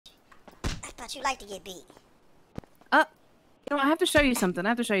thought you liked to get beat. You know, I have to show you something.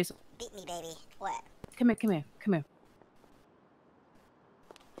 Beat me, baby. What? Come here. Come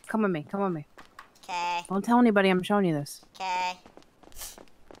with me. Okay. Don't tell anybody I'm showing you this. Okay.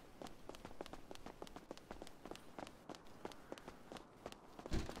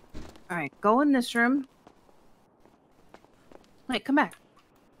 Alright, go in this room. Wait, come back.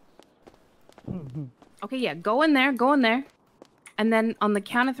 Okay, yeah, go in there. And then on the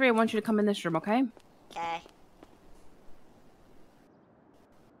count of 3, I want you to come in this room, okay? Okay.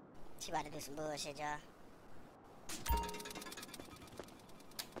 She about to do some bullshit, y'all.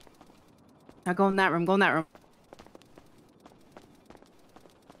 Now go in that room.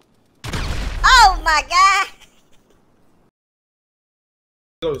 Oh my god!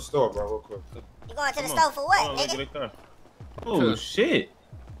 Go to the store, bro, real quick. You going to the store for what, nigga? Oh shit!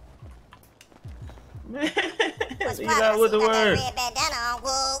 Man, What's you poppin'? got with the Got word. that red bandana on,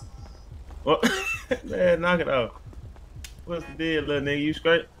 whoa. What? Man, knock it off. What's the deal, little nigga? You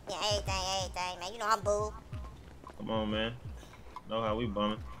straight? Yeah, everything, man. You know I'm boo. Come on, man. Know how we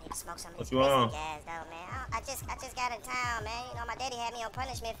bumming. Need to smoke some of What this you on? gas, though, man. I just got in town, man. You know my daddy had me on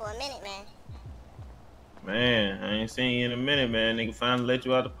punishment for a minute, man. Man, I ain't seen you in a minute, man. Nigga finally let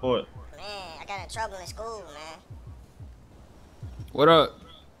you out the port. Man, I got in trouble in school, man. What up?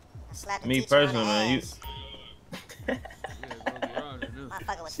 I slapped the Me teacher on the personally, man. ass.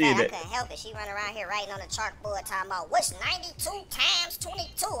 Motherfucker was See fat. I that- couldn't help it. She run around here writing on the chalkboard talking about what's 92 times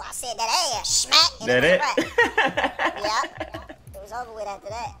 22. I said that ass smack. And That it it? was right. Yep. It was over with after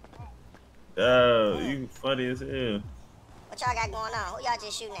that. Oh, you funny as hell. What y'all got going on? Who y'all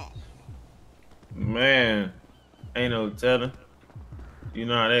just shooting at? Man, ain't no telling. You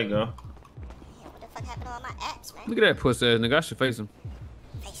know how that go. Damn, what the fuck happened to all my apps, man? Look at that pussy ass nigga. I should face him.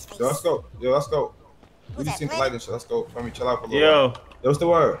 Face. Yo, let's go. Who's We that, just seen the Flint? light and shit. Let's go. Let me chill out for a little while. Yo, what's the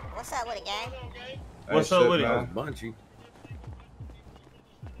word? What's up with it, gang? What's up with it? That was Bunchy.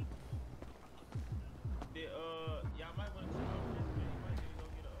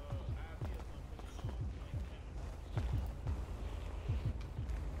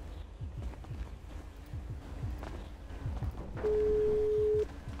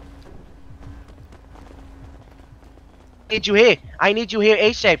 I need you here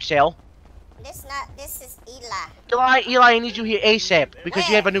ASAP, Sal. This is Eli. Eli, I need you here ASAP because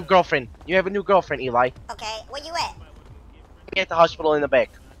you have a new girlfriend. Eli. Okay, where you at? At the hospital in the back.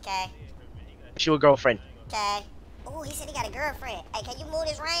 Okay. She your girlfriend. Okay. Oh, he said he got a girlfriend. Hey, can you move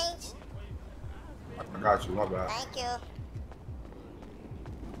this range? I got you. My bad. Thank you.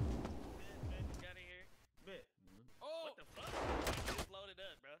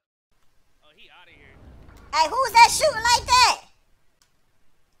 Hey, who's that shooting like that?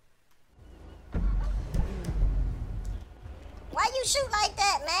 Why you shoot like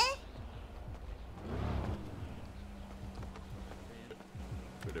that, man?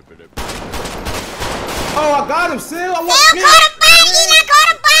 Oh, I got him, Sil. I want Eli caught a body! Eli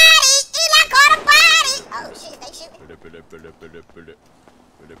caught a body! Eli caught a body! Oh shit, they shooting.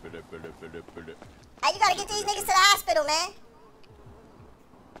 Hey, you gotta get these niggas to the hospital, man.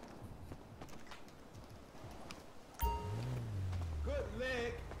 Good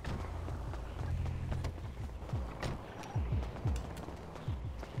leg.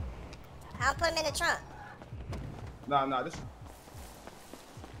 I'll put him in the trunk. Nah, this.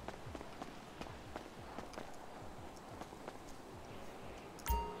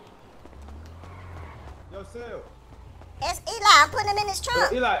 Yo, Sil. It's Eli. I'm putting him in his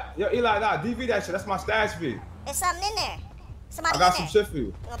trunk. Yo, Eli, nah, DV that shit. That's my stash fee. There's something in there. Somebody I got in some there. shit for you.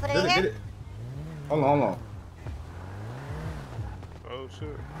 You wanna put it in here? Get it. Hold on. Oh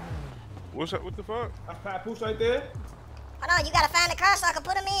shit. What's up? What the fuck? That's Pat Pooch right there. Hold on, you gotta find the car so I can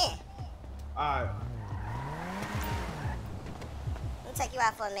put him in. Alright. Let me take you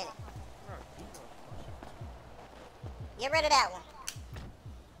out for a minute. Get rid of that one.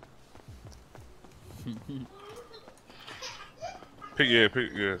 Pick yeah.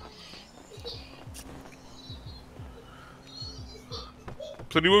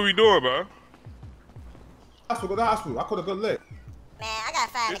 Plenty, what we doing, man? Go to the hospital. I caught a good lick. Man, I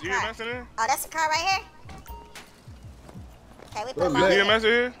gotta find Is the car. EMS in there? Oh, that's the car right here? Okay, we put him Good on lick. here. EMS in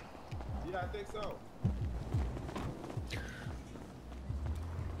here? Yeah, I think so.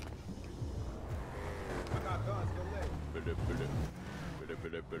 I got guns. Good lick.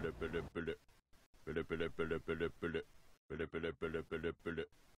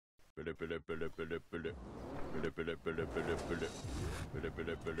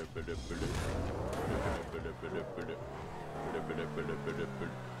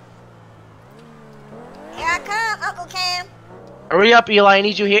 Here I come, Uncle Cam. Hurry up, Eli. I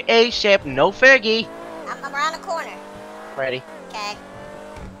need you here ASAP. No Fergie. I'm around the corner. Ready. Okay.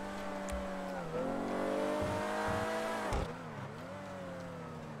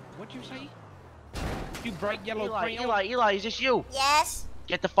 What you say? You bright yellow Eli, crayon? Eli, is this you? Yes.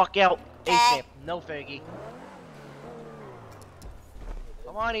 Get the fuck out. Okay. ASAP. No Fergie.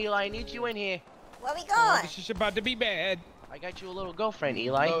 Come on, Eli. I need you in here. Where we Oh, going? this is about to be bad. I got you a little girlfriend,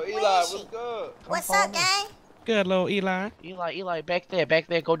 Eli. Yo, Where Eli, is she? what's good? What's follow up, me. gang? Good, little Eli. Eli, back there.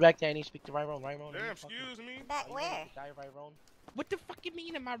 Go back there. I need to speak to Ryrone. Damn, excuse me. Back where? Die, Ryrone. What the fuck you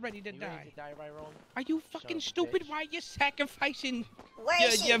mean am I ready to You die? ready to die, Ryrone? Are you fucking of a stupid? bitch. Why you sacrificing Where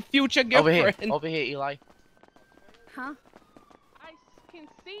is she? your future Over here. girlfriend? Over here, Eli. Huh? I can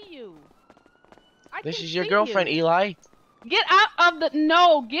see you. This is your girlfriend, Eli. Get out of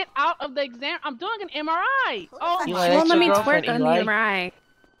the get out of the exam. I'm doing an MRI. Who the Oh fuck Eli, my, She that's won't let your me girlfriend, twerk on the Eli. MRI.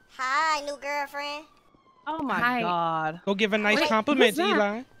 Hi, new girlfriend. oh my Hi. God. Go give her nice Wait, compliments, who's that?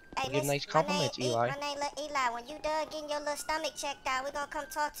 Eli. Hey, Give listen, nice compliments, my name, Eli. My name Eli. When you done getting your little stomach checked out, we gonna come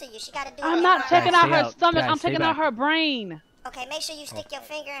talk to you. She gotta do I'm an not MRI. checking out Stay her out. stomach. Guys, I'm stay checking out back. her brain. Okay, make sure you stick your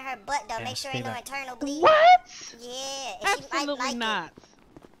finger in her butt though. Yeah, Make sure stay ain't no back. internal bleeding. What? Yeah, and she might Absolutely like not.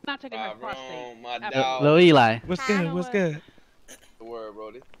 Not checking her prostate. Tyrone, my Absolutely. dog. Lil Eli. What's Hi. good? What's good? The word,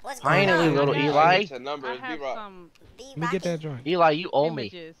 Brody. it. What's going Finally, on? little I got- Eli. Get your number. I It's have B-Rock. some Be Let me get that Rocky. joint. Eli, you owe me.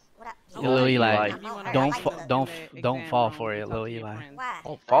 images. What up? I Lil want you Eli, to- you wanna don't have fa- them don't in the don't exam fall room for and it, talk Lil to your Eli. friends. Why?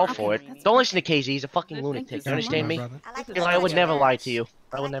 Don't fall Okay. for it. Don't listen to KZ. He's a fucking Thank lunatic. you You so understand much. me? I like This the is Eli, I would touch never of lie nerves. to you.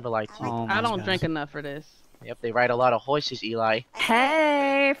 I would never lie to you. Oh I my don't gosh. drink enough for this. Yep, they ride a lot of horses, Eli.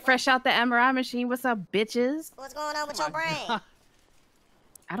 Hey, fresh out the MRI machine. What's up, bitches? What's going on with Oh your my brain? God.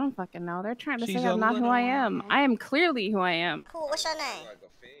 I don't fucking know. They're trying to She's say a I'm not who little I am. one. I am clearly who I am. Cool. What's your name?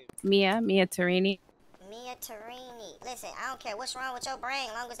 Mia Tarini. Mia Tarini. Listen, I don't care what's wrong with your brain,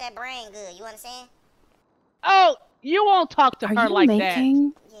 as long as that brain good. You understand? Oh, you won't talk to Are her you like that.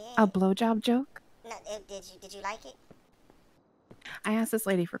 making Yeah. a blowjob joke? No, did you like it? I asked this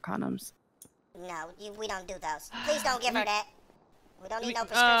lady for condoms. No, we don't do those. Please don't give her that. We don't need no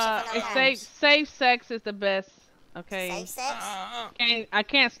prescription for no Safe sex is the best. Okay. Safe sex? I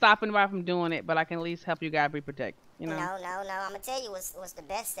can't stop anybody from doing it, but I can at least help you guys be protected. You know. No. I'm gonna tell you what's the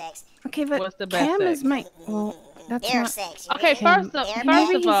best sex. Okay, but What's the best Cam sex? is my. Well, that's Bear not. sex. You Okay, hear? first Bear of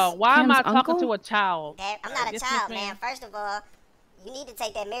sex. all, why am I Cam's talking uncle? to a child? I'm not a Yes, child, Miss man. Ma'am. First of all, you need to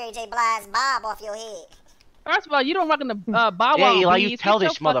take that Mary J. Blige bob off your head. First of all, you don't rock in the Bow Yeah, Wow Eli, you beads. tell Get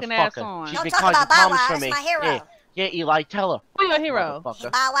this your fucking ass motherfucker. on. She's Don't been talk causing about Bow problems Wow. for That's me. my hero. Yeah, Eli, tell her. Who your hero?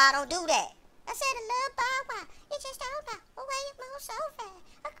 Motherfucker. Bow Wow don't do that. I said I love Bow Wow. You just don't know the way you move so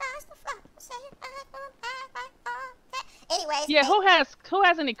fast across the floor. Say anyways. Yeah, hey, who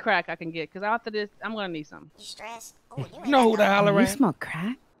has any crack I can get? Cause after this, I'm gonna need some. You stressed? Oh, you ain't You know who got to no- holler You at? smoke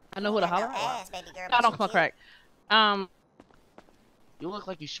crack? I know who to you ain't holler got no at. ass, baby girl, I but don't you smoke cute. crack. You look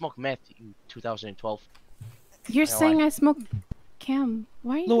like you smoke meth, you 2012. You're I saying like- I smoke. Cam,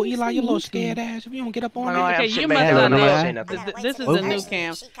 why are you? Little being Eli, so you little mean to me? scared ass. If you don't get up on No, me. I am Okay, sitting you back must there, Hello, not I'm Eli. not know. saying nothing. I gotta wait This till is the the new nurse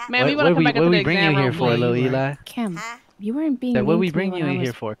Cam. she caught Man, me. we wanna come back What into we the bring you exam here room. for, Lil Eli? Cam, Huh? you weren't being. That what mean we to me bring when you I in was-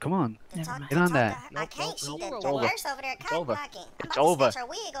 here for? Come on. To Never talk- mind. to Get on talk that. to her. I Nope, can't. nope, She nope. the It's over. nurse over there It's over. cock blocking. I'm It's about over. to snatch her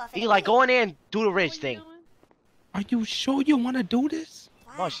wig off. in a Eli, minute. go in there and do the Riz thing. Are you sure you want to do this?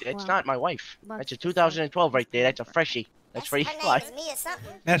 Why? No, it's Wow. not my wife. Let's That's a just 2012 right there. That's a freshie. That's for her Eli. name is Mia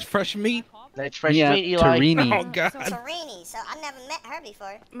something. That's fresh meat. That's fresh Mia meat, Eli. Tarini. Oh, God. Tarini. So I never met her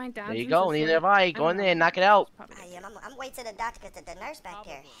before. My dad. There you go. Neither have I. Go in there and knock it out. I am. I'm waiting to the doctor because the nurse back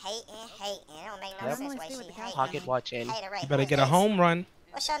there hating. It don't make no Yep. sense why Stay she with the hating. Pocket watch in. Hater, right? You better Who is get a this? home run.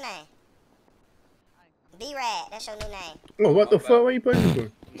 What's your name? B-Rad. That's your new name. Oh, what the fuck? What are you pushing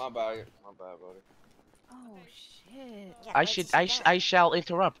for? My bad, brother. Oh shit. You gotta wait till she done. I shall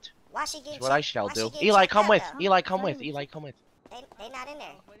interrupt. Why she getting That's what I checked- shall why she do. getting Eli, checked come out, with. though? Eli, come with. Eli, come with. They not in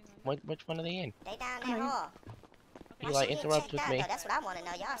there. Which one are they in? They down that hall. Why Eli, she getting interrupt checked with out, me. though? That's what I want to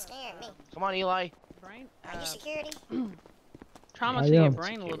know. Y'all scaring me. Come on, Eli. Brain, Are you security? trauma I to your am.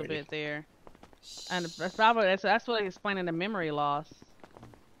 brain a little Security. bit there, and that's probably that's what explaining the memory loss.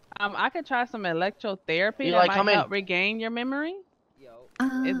 I could try some electrotherapy Eli, that come might in. help regain your memory.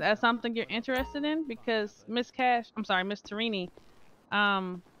 Is that something you're interested in? Because Miss Tarini,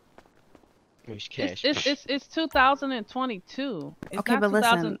 Here's cash. it's 2022. It's Okay, not but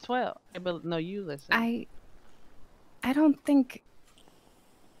listen. 2012. Yeah, but no, you listen. I don't think.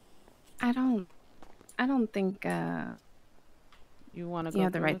 I don't think you want to go you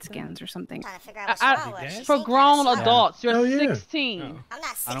have the through right with it? scans or something. Trying to figure out what's I- wrong with her. She For seem kinda grown slow. adults, you're Hell yeah. 16. I'm not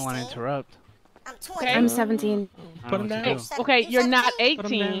 16. I don't want to interrupt. I'm 20. Okay. I'm 17. Put him down. Okay, you're not 17? Put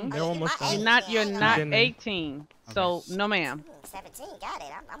 'em down. 18. They're almost done. You're not Been there. 18. So no, ma'am. 17, got it.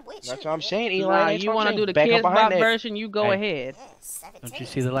 I'm with you. That's what I'm saying, Eli. Nah, that's you what I'm want to saying. do the Back up Kids behind Bop that. version? You go Hey. ahead. Yeah, 17. Don't you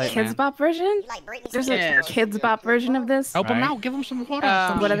see the light, Kids man? Bop version? You like Britney There's Spears? a Kids Bop version of this. Help him Right. out. Give him some water.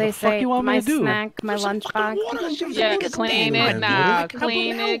 Um, What do they the fuck say? you want me My to do? snack, my lunchbox. Yeah, clean it now.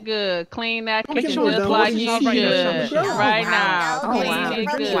 Clean it good. Clean that kitchen just like you should. Right now. Oh, Clean wow. it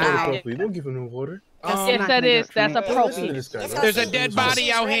good. Wow. Don't give him no water. Yes, that is. That's Listen to appropriate. this guy. There's a dead body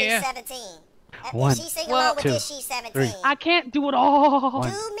out really here. 17. If One, she sing well, along with two, this, she's 17. three. I can't do it all. Do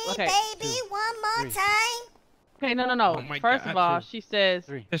One. me, Okay. baby, one more time. Okay, no. Oh my First God. of all, she says.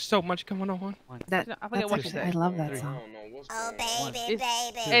 Three. There's so much going on. That, I forget that's what she actually, I said. love that Three. song. Oh, baby,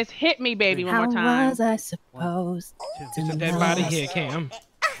 It's- baby. It's hit me, baby, one How more time. was I supposed Two. to There's a dead know body here, Cam.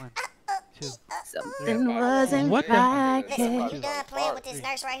 One, two. something wasn't What the- right? Listen, when you done playing with this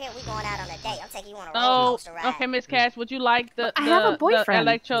nurse right here, we going out on a date. I'm taking you on a roller Oh, coaster ride. okay, Miss Cash, would you like the I have a boyfriend.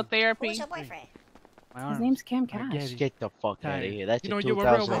 the Who's electrotherapy? your boyfriend? My His arms. name's Cam I Cash. get it. Get the fuck out of Tired. here. That's You know a you're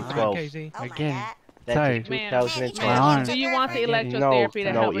a real boyfriend, 2012. KZ. Oh my Again. God. That's Tired. a Ma'am, 2012. My arms. do you want the I get it. electrotherapy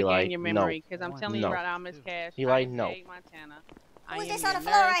to No, help Eli, regain your no. memory? Because I'm telling No. you right now, Miss Cash. Eli, I am no. Jay Montana. I Who's am this your on the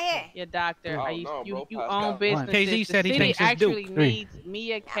floor nurse, right here? Your doctor. Oh, Are you no, bro, you pass own out. businesses. KZ said he the thinks city it's Duke. actually Three. needs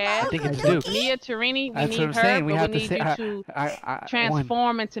Mia Cash. I think it's Duke. Mia Tarini, we That's need what I'm her, saying. We but have we to need say. you to One,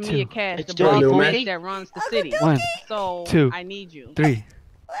 transform into Mia Cash, It's the still boss Lil lady Man. that runs the city. one, So Two. I need you three,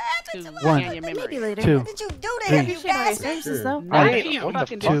 to One. regain your Maybe memory. later. two, What did you do to Three. him, you Shit on your bastard? faces, though. Now I you didn't- what the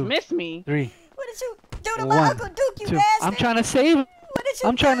fucking fuck? dismiss me. three, What did you do to One. my Uncle Duke, you two. bastard? I'm trying to save him. What did you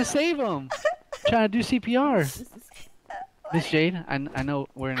I'm trying do? to save him. Trying to do CPR. Miss Jade, I know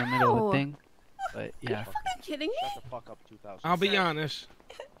we're in the middle of Ow. a thing, but yeah. Are you kidding me? Shut the fuck up, 2000. I'll be honest.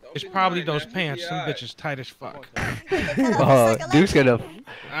 It's probably those pants. Some bitches tight as fuck. Oh, Duke's gonna.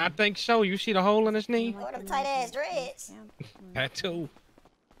 I think so. You see the hole in his knee? Oh, them tight ass dreads. That too.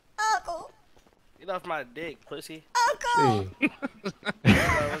 Uncle, Get off my dick, pussy. Uncle. Hey.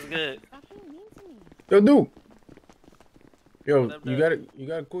 That was good. Yo, Duke. Yo, What up, you Duke?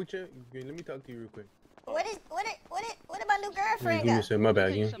 got a cool check? Okay, let me talk to you real quick. Where did my new Give girlfriend me go? a second. My bad,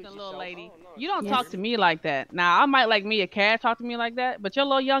 Tell you again. something, little lady. You don't talk to me like that. Now I might like Mia Cash talk to me like that, but your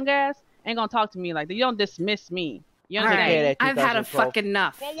little young ass ain't gonna talk to me like that. You don't dismiss me. You All understand? care right, that I've had a 2012. fucking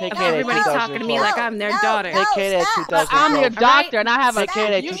enough Take of care of that everybody talking to me 2012. like I'm their daughter. Take care of that stop. 2012. I'm your doctor, and I have a. Take care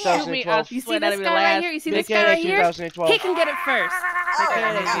of that You shoot me a 2012. You see sweat out this of your guy right last. here? You see Take this care guy of right that here? 2012. He can get it first. Oh, care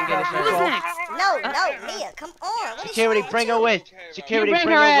of that no. 2012. Who's next? No, Mia, come on. What is Security, wrong bring with her you? with. You Security, bring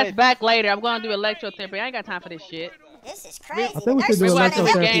bring her her ass with. back later. I'm gonna do electrotherapy. I ain't got time for this shit. This is crazy. think The we nurse should do was We're trying about to to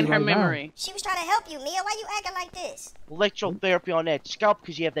help regain you. her memory. She was trying to help you, Mia. Why you acting like this? Electrotherapy on that scalp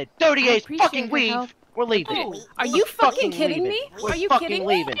because you have that dirty I ass appreciate fucking your weave. help. We're leaving. Oh, Are you fucking kidding leaving. me? We're Are you fucking kidding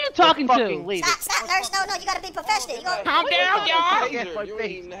me? leaving. Who you talking We're to? fucking leaving. Stop, nurse. No, you gotta be professional. You gonna... Calm down, y'all. That's my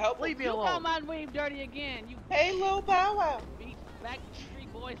face. Leave me You call alone. my weave dirty again. You Hey, Lil Bow Wow. beat back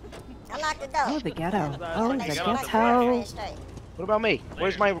street boys. Unlock the door. Oh, the ghetto. Oh, the Make sure ghetto. my girlfriend straight. What about me?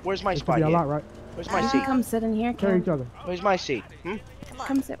 Where's my spot here? right? Where's my You seat? come sit in here, Cam. other. Where's my seat? Come on.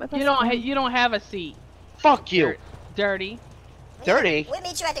 Come sit with us. You don't. Cam. You don't have a seat. Fuck you. Dirty. Dirty? We'll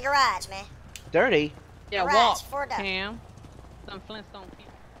meet you at the garage, man. Dirty? Yeah, Garage, walk. 4 down. Cam. Some Flintstone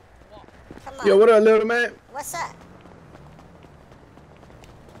people. Walk. Come on. Yo, what up, little man? What's up?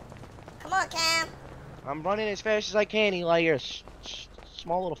 Come on, Cam. I'm running as fast as I can, Eli. You're a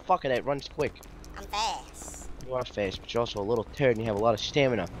small little fucker that runs quick. I'm fast. You are fast, but you're also a little turd and you have a lot of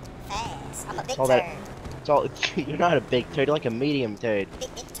stamina. Fast. I'm a big All turd. that- It's all. You're not a big turd. You're like a medium turd. Big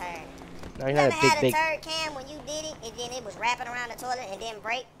turd. No, You you're ever not a had big, a turd, Cam, when you did it, and then it was wrapping around the toilet and didn't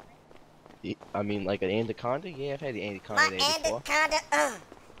break? big. I mean, like an anaconda. Yeah, I've had the anaconda My there before. anaconda,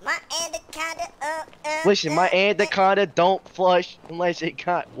 my anaconda, Listen, my anaconda don't flush unless it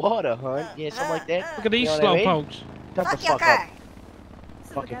got water, hun. Yeah, something like that. Look at these You know what I slow mean? pokes. Shut the Fuck your fuck up. car.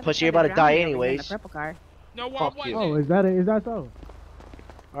 Fucking pussy, you're about to die anyways. The purple car. No, Fuck you. Oh, is that so?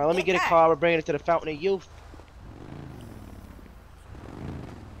 Alright, let me get a car. We're bringing it to the Fountain of Youth.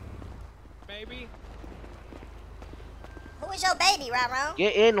 Baby. Who is your baby, Raro?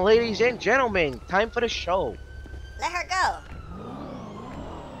 Get in, ladies and gentlemen. Time for the show. Let her go.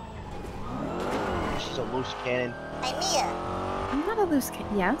 She's a loose cannon. Hey, Mia, I'm not a loose kid.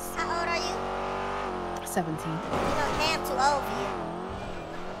 Yes. how old are you? 17. You know, Cam too old for you.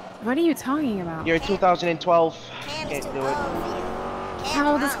 What are you talking about? You're 2012. Cam is Can't too do old it. for you. Cam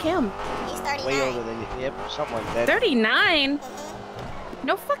How old is grown. Kim? He's 39. Way older than you. Yep, something like that. 39? Mhm.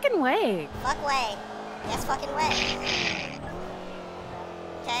 No fucking way. Fuck way. That's fucking way.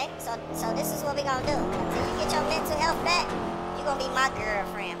 Okay, so this is what we gonna do. Until you get your mental health back, you gonna be my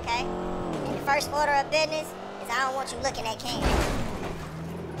girlfriend, okay? And first order of business is I don't want you looking at Cam.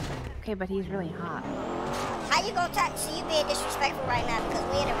 Okay, but he's really hot. How you gonna talk? So you being disrespectful right now because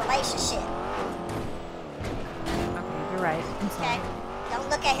we in a relationship. Okay, you're right. I'm sorry. Okay? Don't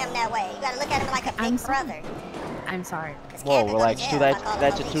look at him that way. You gotta look at him like a big brother. I'm sorry. Whoa, relax.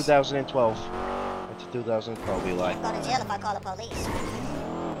 That's a 2012. That's a 2012, Eli. I'll go to jail if I call the police.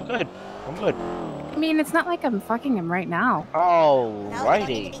 Good. I'm good. I mean, it's not like I'm fucking him right now. Oh, No,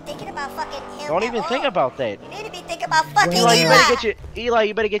 righty. you don't need to be thinking about fucking him. Don't at even all. think about that. You need to be thinking about fucking Eli, Eli.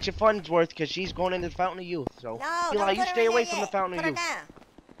 you better get your funds worth because she's going into the Fountain of Youth. So, No, Eli, don't you put her stay in away there from the yet. Fountain of Put her Youth. down.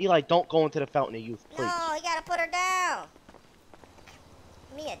 Eli, don't go into the Fountain of Youth, please. No, you gotta put her down.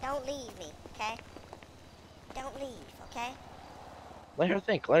 Mia, don't leave me, okay? Don't leave, okay? Let her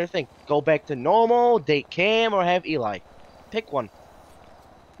think. Let her think. Go back to normal, date Cam, or have Eli. Pick one.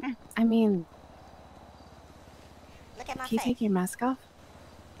 I mean, Look at my can you face. take your mask off?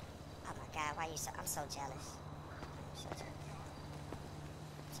 Oh my God, why you so? I'm so jealous. I'm so jealous.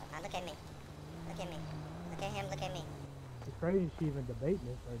 So now look at me. Look at me. Look at him. Look at me. It's crazy she even debating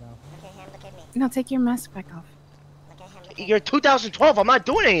this right now. Look at him. Look at me. No, take your mask back off. Look at him. Look at You're 2012. I'm not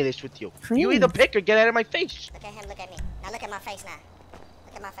doing any of this with you. You either Please. pick or get out of my face. Look at him. Look at me. Now look at my face now.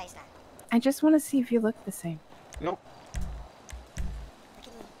 Look at my face now. I just want to see if you look the same. Nope. Look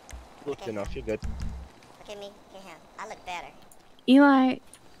at me. Looked enough. You're good. Look at me. Look at him. I look better. Eli, I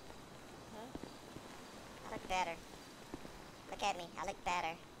look better. Look at me. I look better.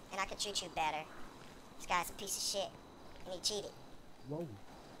 And I can treat you better. This guy's a piece of shit. And he cheated. Whoa.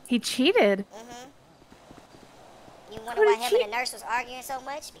 he cheated. Mm-hmm. You wonder How why did him she- and the nurse was arguing so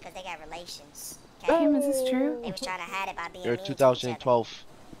much? Because they got relations. Cam, is this true? They was trying to hide it by being You're mean to each other. 2012.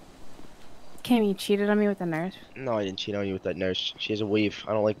 Cam, you cheated on me with the nurse. No, I didn't cheat on you with that nurse. She has a weave.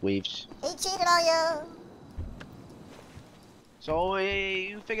 I don't like weaves. He cheated on you. So,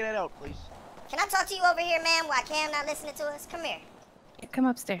 you figure that out, please. Can I talk to you over here, ma'am, while Cam not listening to us? Come here. Come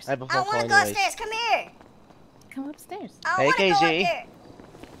upstairs. I have a I phone don't call want to go anyways. upstairs. Come here. Come upstairs. I don't Hey, want to go up KZ. there.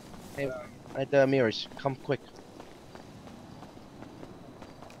 Hey, at the mirrors. Come quick.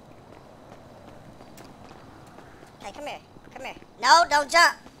 Hey, come here. Come here. No, don't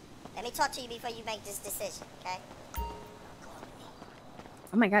jump. Let me talk to you before you make this decision, okay?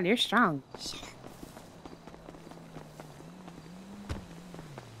 Oh my God, you're strong. Shut up.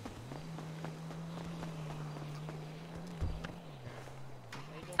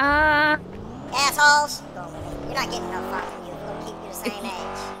 Assholes. Go with me. You're not getting no far from you. We're going to keep you the same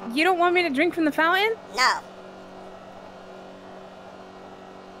age. You don't want me to drink from the fountain? No.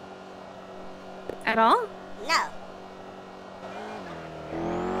 At all? No.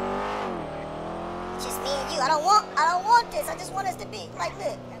 It's just me and you. I don't want this. I just want us to be like,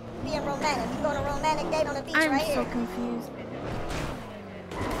 look, being romantic. We go on a romantic date on the beach I'm right so here. confused.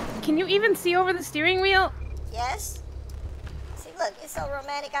 Can you even see over the steering wheel? Yes. See, look, it's so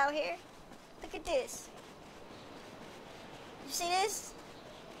romantic out here. Look at this. You see this?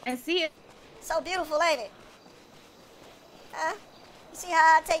 I see it. So beautiful, ain't it? Huh? You see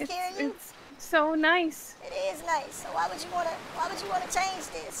how I take care of you? It's so nice. It is nice. So why would you wanna change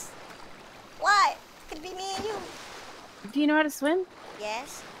this? Why? Could it be me and you? Do you know how to swim?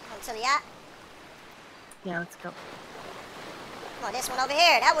 Yes. Come to the yacht. Yeah, let's go. Come on, this one over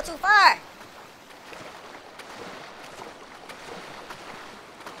here. That one too far.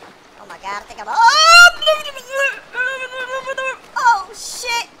 Oh my God, I think I'm. Oh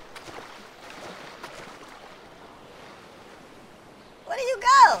shit! Where do you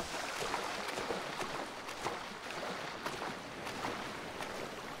go?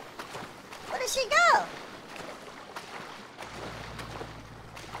 Where did she go?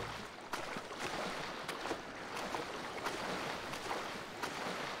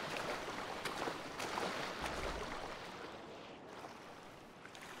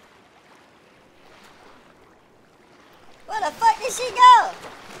 Where the fuck did she go?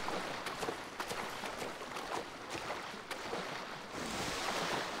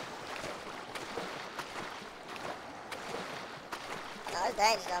 No, it's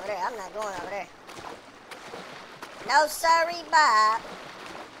dangerous over there. I'm not going over there. No, sorry, Bob.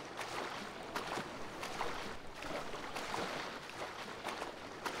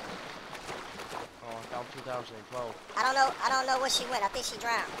 Oh, down 2012. I don't know where she went. I think she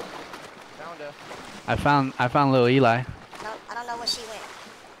drowned. Found her. I found little Eli. I don't know where she went.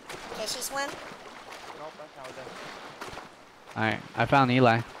 Can she swim? Nope, I found her. All right, I found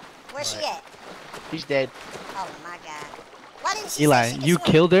Eli. Where's she at? He's dead. Oh my God. Why didn't she Eli, say she could you swim?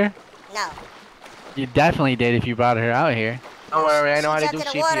 killed her? No. You definitely did if you brought her out here. Don't worry, I know how to She do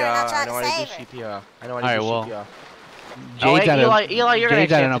jumped in the water and I CPR. tried I to know how to save do her. CPR. I know how to Alright, do well. CPR. Oh, Jade's hey, at Eli, you're gonna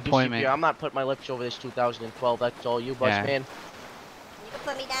Jade's at an have to do appointment. CPR. I'm not putting my lips over this 2012. That's all you, boss Yeah. man. You can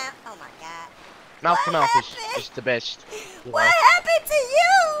put me down. Oh my god. Mouth What to mouth happened? is the best. What happened to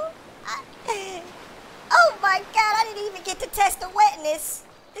you? Oh my god, I didn't even get to test the wetness.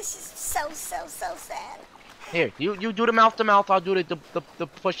 This is so sad. Here, you do the mouth to mouth. I'll do the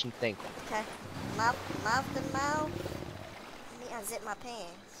pushing thing. Okay. Mouth to mouth. Let me unzip my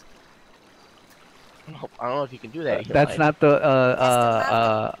pants. I don't know if you can do that. That's Eli. not the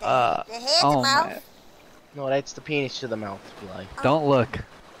The head to mouth. man. No, that's the penis to the mouth, Eli. Don't look.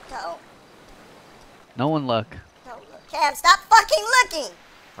 Don't No one look. look. Cam, stop fucking looking.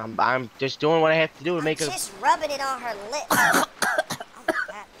 I'm just doing what I have to do to make it. Just rubbing it on her lips. Oh my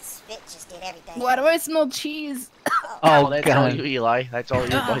god, the spit just did everything. Why do I smell cheese? Oh, that's all God. you, Eli. That's all you,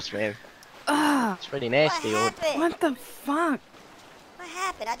 boss man. It's pretty nasty. What happened? What the fuck? What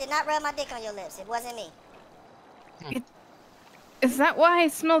happened? I did not rub my dick on your lips. It wasn't me. Is that why I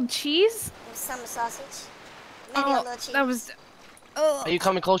smelled cheese? It was summer sausage. Maybe a little cheese. That was. Are you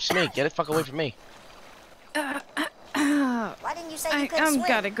coming close to me? Get the fuck away from me. Why didn't you say you couldn't swim?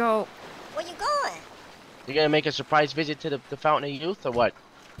 Gotta go. Where you going? You gonna make a surprise visit to the Fountain of Youth or what?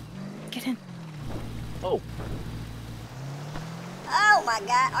 Get in. Oh. Oh my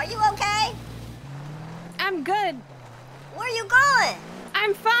god, are you okay? I'm good. Where are you going?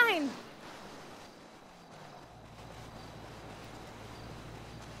 I'm fine.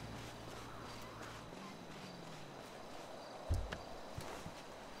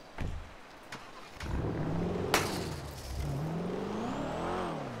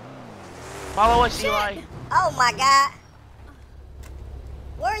 Follow us, Eli. Oh my god.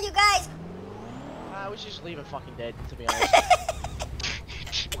 Where are you guys? I was just leaving fucking dead, to be honest.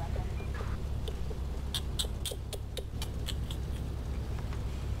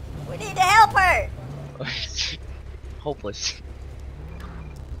 We need to help her. Hopeless.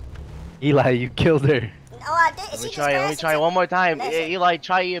 Eli, you killed her. Oh, I did. Let me try one more time. Listen, Eli,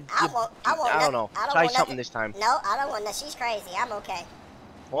 try your. I don't know. Try something this time. No, I don't want that. She's crazy. I'm okay.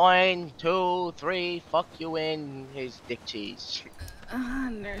 1, 2, 3. Fuck you in his dick cheese.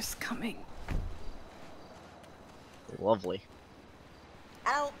 Nurse coming. Lovely.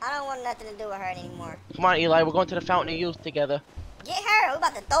 I don't want nothing to do with her anymore. Come on, Eli. We're going to the Fountain of Youth together. Get her. We're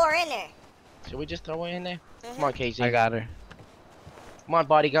about to throw her in there. Should we just throw her in there? Come on, KZ. I got her. Come on,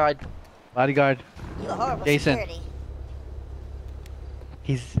 bodyguard. Bodyguard. You a horrible Jason. security.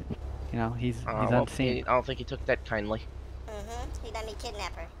 He's Well, unseen. I don't think he took that kindly. He let me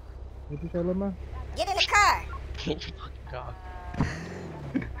kidnap her. What you say, Lil Get in the car. God.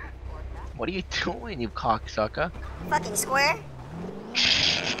 What are you doing, you cocksucker? Fucking square.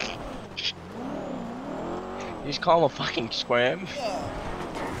 You just call him a fucking squam?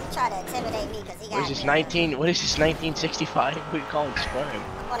 Yeah. He tried to intimidate me because he got What is this, me. What is this, 1965? What do you call him, squam?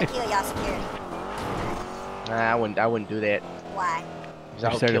 I want to kill y'all security. Nah, I wouldn't do that. Why? 'Cause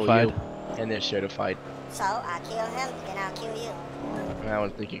I'll certified. kill you. And they're certified. So, I'll kill him, then I'll kill you. I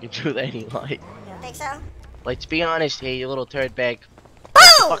don't think you can do that, Eli. You don't think so? Let's be honest here, you little turd bag.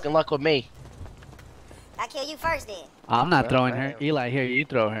 Boom! Fucking luck with me. I'll kill you first then. I'm not throwing her. Eli, here, you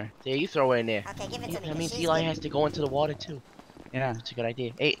throw her. Yeah, you throw her in there. Okay, give it to me. That 'cause means she's Eli getting- has to go into the water too. Yeah. That's a good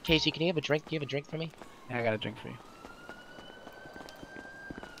idea. Hey, Casey, can you have a drink? Do you have a drink for me? Yeah, I got a drink for you.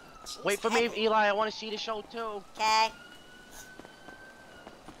 she's Wait for me, heavy. Eli. I want to see the show too. Okay.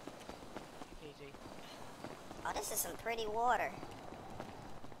 Casey. Oh, this is some pretty water.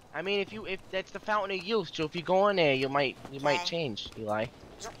 I mean, if that's the Fountain of Youth, so if you go in there, you might Okay. change, Eli.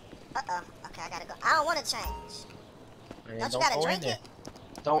 Uh-oh. Okay, I gotta go. I don't want to change. And Don't you gotta go in drink there.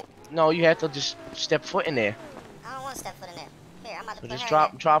 it? Don't. No, you have to just step foot in there. I don't want to step foot in there. Here, I'm about to So put just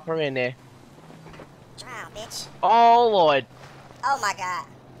her drop her in there. in there. Drown, bitch. Oh Lord. Oh my god.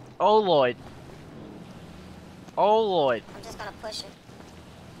 Oh Lord. Oh Lord. I'm just gonna push her.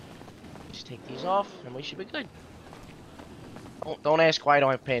 Just take these off, and we should be good. Don't ask why I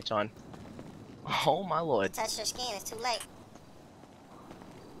don't have pants on. Oh my Lord. Touch her skin. It's too late.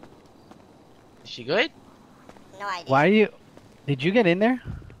 Is she good? No idea. Why are you? Did you get in there?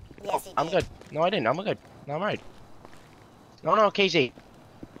 Yes, he I'm did. good. No, I didn't. I'm good. No, I'm right. No, KZ.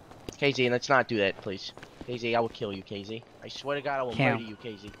 KZ, let's not do that, please. KZ, I will kill you, KZ. I swear to God, I will Cam. murder you,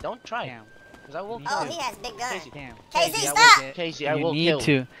 KZ. Don't try. Cam. Because I will You kill Oh, you. he has big guns. Cam. KZ, I stop! will, KZ, I You will need kill.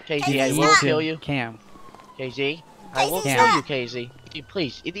 to. KZ, I KZ, will stop! kill you. Cam. KZ, I will KZ, kill stop! you, KZ.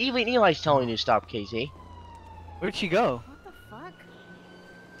 Please, even Eli's telling you to stop, KZ. Where'd she go? What the fuck?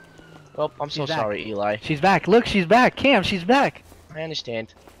 Well, I'm so She's back. sorry, Eli. She's back. Look, she's back. Cam, she's back. I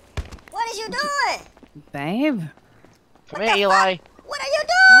understand. What is you doing? Babe? Come here, Eli. What are you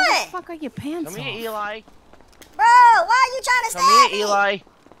Why doing? the fuck are your pants Come off? here, Eli. Bro, Why are you trying to stab Come here, me? Eli.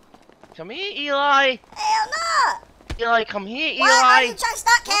 Come here, Eli. Hell no. Eli, come here, Eli. Why are you trying to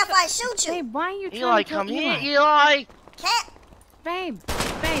stop Cat before I shoot you? Babe, why are you trying Eli, to kill come Eli? here, Eli. Cat. Babe.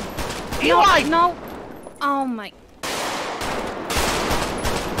 Eli. No. Oh my.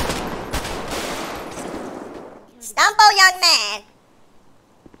 Stumble, young man.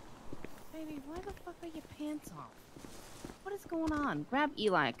 Baby, why the fuck are your pants off? What is going on? Grab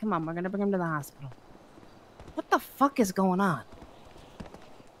Eli. Come on, we're gonna bring him to the hospital. What the fuck is going on?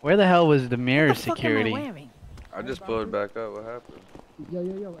 Where the hell was the mirror What the fuck am I security? wearing? I just pulled back up. What happened? Yo.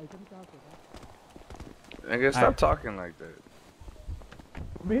 Hey, come talk to Nigga, stop talking like that.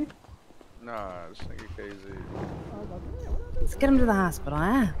 me. Nah, this nigga KZ. Let's get him to the hospital,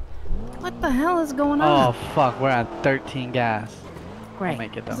 huh? What the hell is going Oh on? fuck, we're at 13 gas. Great. I'll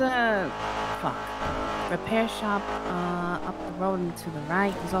make it though. There's a fuck repair shop up the road and to the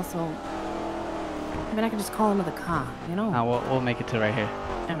right. There's also. I mean, I could just call another car, you know? No, we'll make it to right here.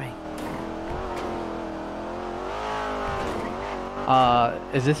 All right.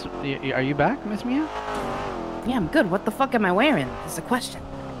 Is this? Are you back, Miss Mia? Yeah, I'm good. What the fuck am I wearing? Is the question.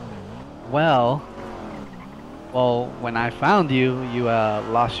 Well, when I found you, you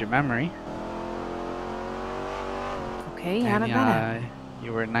lost your memory. Okay, how And, did that happen?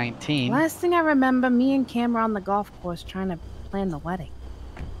 You were 19. Last thing I remember, me and Cam were on the golf course trying to plan the wedding.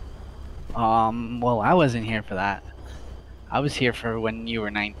 Well, I wasn't here for that. I was here for when you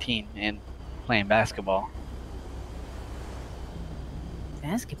were 19 and playing basketball.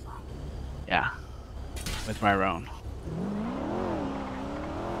 Basketball? Yeah, with Myron.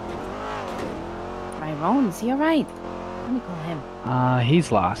 Tyrone, is he alright? Let me call him.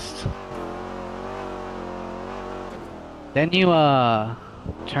 He's lost. Then you,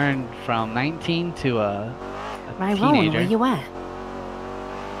 turned from 19 to a Tyrone, teenager. where you at?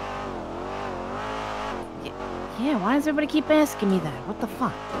 Yeah, why does everybody keep asking me that? What the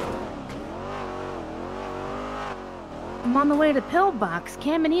fuck? I'm on the way to Pillbox.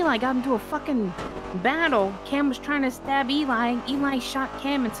 Cam and Eli got into a fucking battle. Cam was trying to stab Eli. Eli shot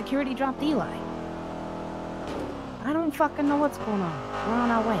Cam and security dropped Eli. I don't fucking know what's going on. We're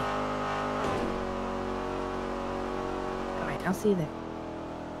on our way. Alright, I'll see you there.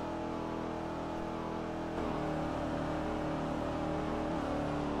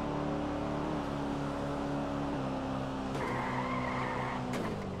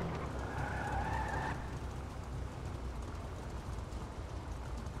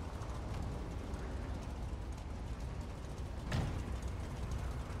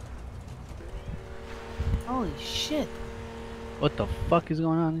 Holy shit. What the fuck is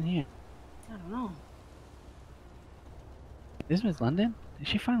going on in here? I don't know. Is Miss London? Is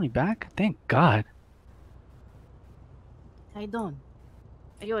she finally back? Thank God. How you doing?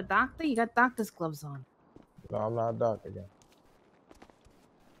 Are you a doctor? You got doctor's gloves on. No, I'm not a doctor again.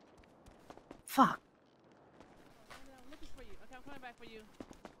 Fuck.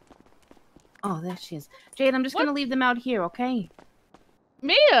 Oh, there she is. Jade, I'm just gonna leave them out here, okay?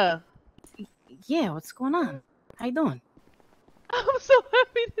 Mia! Yeah, what's going on? How you doing? I'm so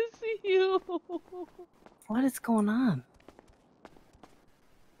happy to see you. What is going on?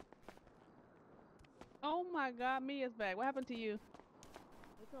 Oh my God, Mia's back. What happened to you?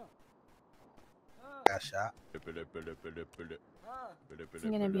 Got shot. It's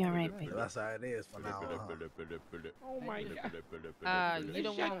gonna be alright, baby. That's how it is for now. Oh my God. You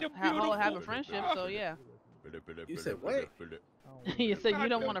don't want to have a friendship, so yeah. You said what? You said you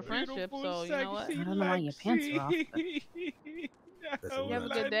don't want a friendship, so you know what? I don't know why your pants are off. But... You have a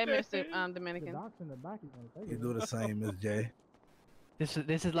good day, Mr. Dominican. You do the same, Miss J. This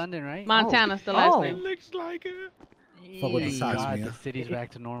is London, right? Montana's the last name. Looks like it. Fuck with the socks, God, man. the city's back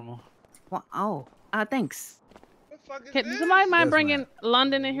to normal. Well, thanks. Can somebody mind Yes, bringing man.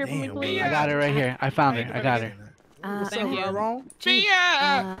 London in here for me, Damn, please? I got her right here. I found her. I got her. Thank you. Jade,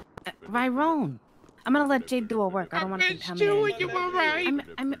 Ryrone. I'm gonna let Jade do her work. I don't want to contaminate. You alright?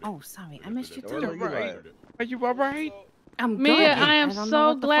 Oh, sorry. I missed you too. Are you alright? I'm good. Mia, I am don't know so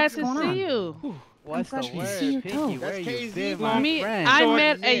what the glad fuck's to going on. see you. What's the glad to see you word, too. Pinky? Where That's you KZ, been, man. my Me, friend? I So,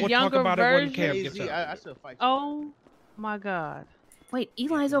 met a we'll talk younger about it when Cam version. gets KZ, up. I still fight you. Oh my God. Wait,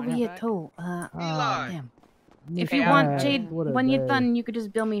 Eli's over here too. Eli. Damn. If Okay, you I'm want, good. Jade, What a when you're day. done, you could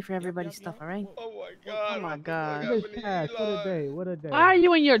just bill me for everybody's stuff, alright? Oh my God. Oh my God. This cash, what a day, what a day. Why are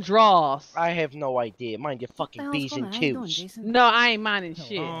you in your drawers? I have no idea. Mind your What the fucking hell's B's going and on? How you doing, Q's. Jason? No, I ain't minding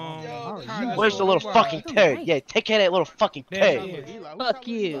shit. Where's the little fucking turd? Yeah, take care of that little fucking turd. Fuck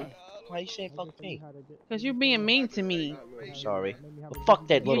you. Why you saying fuck me? Cause you're being mean to me. I'm sorry. Well, fuck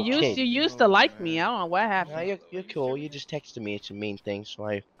that little kid. You used to like me. I don't know what Nah, happened. you're cool. You just texted me some mean things, so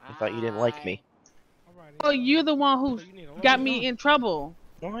I thought you didn't like me. Oh, you're the one who got me in trouble.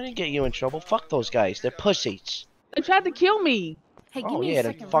 No, I didn't get you in trouble. Fuck those guys. They're pussies. They tried to kill me. Hey, give Oh, me yeah, a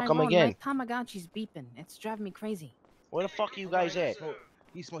then second. fuck 'em Ryrone, again. My Tamagotchi's beeping. It's driving me crazy. Where the fuck are you guys at?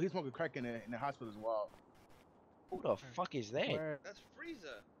 He's smoking crack in the hospital as well. Who the fuck is that? That's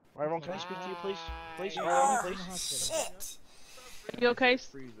Frieza. Ryrone, can I speak to you, please? Please, Oh, please. shit. You okay,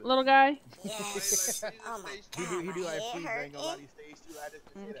 little guy? Yes. Oh my god. He do like my head Frieza, ain't gonna lie, hurting. he stays too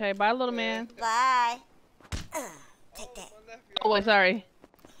high. Okay, bye, little man. Bye. Take that. Oh, wait, sorry.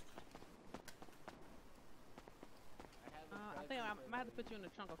 I think I might have to put you in the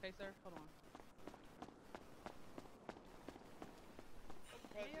trunk, okay, sir? Hold on.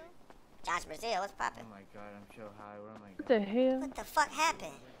 Josh Brazil, what's poppin'? Oh my god, I'm so high. Where am I going? What the hell? What the fuck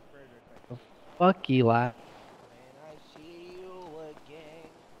happened? Fuck Eli.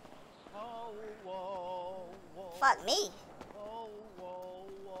 Fuck me.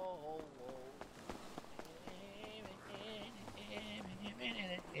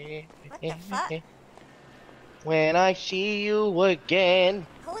 What the fuck? When I see you again.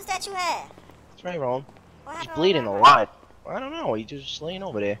 Who was that you had? It's Ryrone. What He's happened bleeding with a Ryrone? lot. I don't know. He's just laying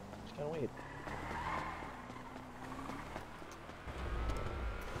over there. It's kind of weird.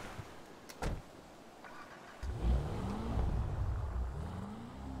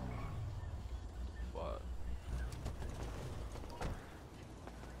 What?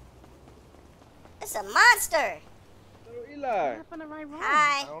 It's a monster. Eli.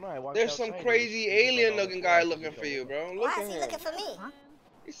 Hi. I don't know. I walked There's some outside, crazy alien looking guy looking for you, bro. Look Why at is he him. looking for me?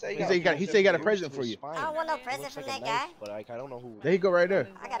 He said He said he got a present for you. I don't want no present from that guy. But I don't know who. There you go, right there.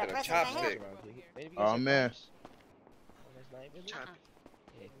 I got a present for him. Oh man.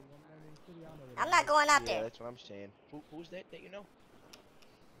 I'm not going out Yeah, there. that's what I'm saying. Who's that you know?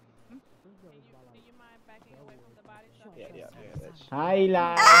 Yeah, that's... Hi,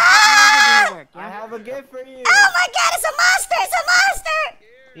 Eli. Ah! I have a gift for you. Oh my god, it's a monster! It's a monster!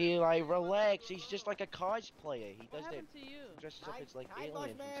 Eli, relax. He's just like a cosplayer. He does that. Dresses up as like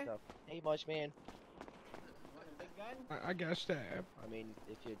aliens and stuff. Hey, boss man. I got stabbed. I mean,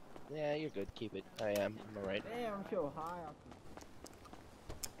 if you... Yeah, you're good. Keep it. I am. I'm alright. Damn, I'm so high.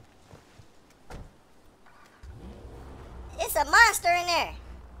 It's a monster in there.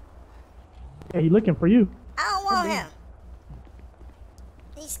 Yeah, he looking for you. I don't want him.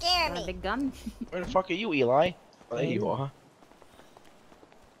 He's scaring me. Big gun. Where the fuck are you, Eli? Oh, there you are.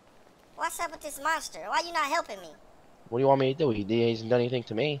 What's up with this monster? Why you not helping me? What do you want me to do? He hasn't done anything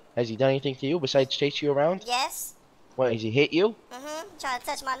to me. Has he done anything to you besides chase you around? Yes. What, has he hit you? Mm-hmm. Trying to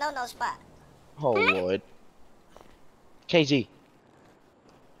touch my no-no spot. Oh, Lord. KZ.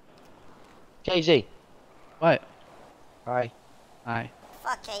 KZ. What? Hi. Hi.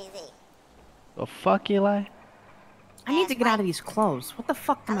 Fuck KZ. The fuck, Eli? I need to get out of these clothes. What the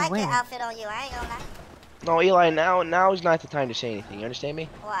fuck I am I like your wearing? outfit on you. I ain't gonna lie. No, Eli, now is not the time to say anything. You understand me?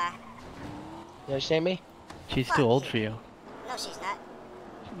 Why? You understand me? She's too old for you. No, she's not.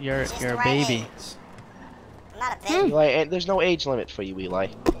 You're She's a the right baby. age. I'm not a baby. Eli, and there's no age limit for you, Eli.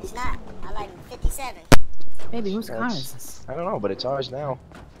 It's not. I'm like 57. Baby, whose car That's- is this? I don't know, but it's ours now.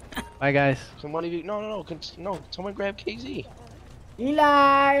 Bye, guys. Someone of you... No. Someone grab KZ.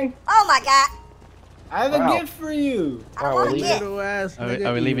 Eli! Oh my god. I have a Wow. gift for you. I don't Wow, want we're a gift.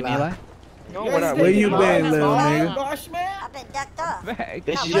 Are we leaving Eli? No, Yes, we're not. they Where you can been, buy little mine, nigga? Boss man. I've been ducked off.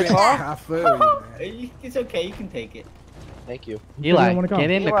 This is No, your put it car? down. I feel you, man. It's okay, you can take it. Thank you. Eli, wanna come?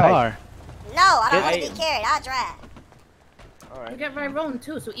 get in the Eli. car. No, I don't want to Get- be carried. I'll drive. We Alright. got Ryrone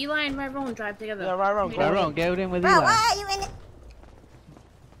too, so Eli and Ryrone drive together. Yeah, Ryrone, go Ryrone, get in with Bro, Eli. why are you in it?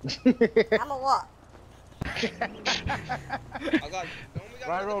 I'ma walk.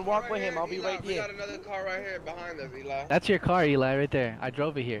 Ryrone, walk with him. I'll be right We here. got another car right here behind us, Eli. That's your car, Eli, right there. I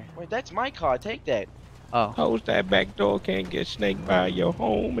drove it here. Wait, that's my car. Take that. Oh. How's that back door can't get snaked by your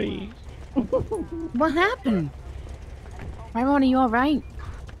homies? What happened? Ryrone, are you alright?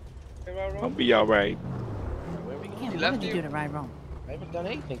 I'll be alright. Damn, what did you do to Ryrone? I haven't done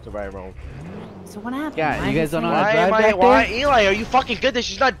anything to Ryrone. So what happened? Yeah, Why you guys is don't he know how to saying- drive back Why, there? Eli, are you fucking good? This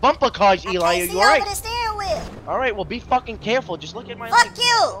is not bumper cars, Eli. Are Can't see you over alright? the steering wheel. Alright, well, be fucking careful. Just look at my Fuck legs.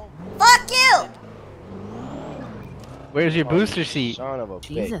 you. Fuck you. Where's your booster seat? Son of a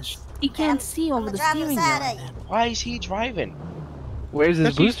Jesus. bitch. He can't see over I'ma the drive steering beside wheel. of you. Why is he driving? Where's his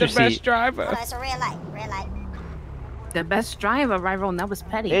Cause he's the booster best seat? driver. Oh, it's a red light. Red light. The best driver, Ryrone, that was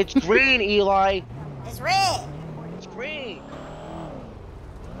petty. It's green, Eli. It's red. It's green.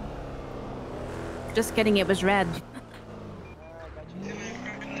 Just kidding, it was red.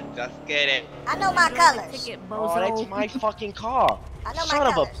 Just get it. I know my colors. Ticket, Oh, that's bozo. my fucking car. I know my Son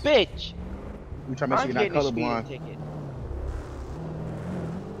of colors. a bitch. We try to make sure I'm you're not getting a speeding colorblind. ticket.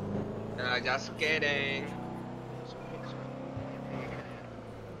 Just kidding.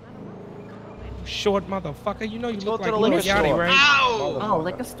 Short motherfucker. You know you Go look to like the liquor Lil Yachty, store. right? Oh,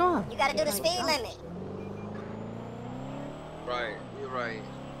 liquor store. You gotta do the speed limit. Right, you're right.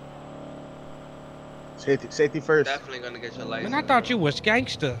 Safety first. Definitely gonna get your license. Man, I thought you was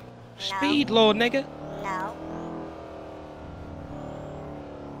gangster. Speed, little nigga. No.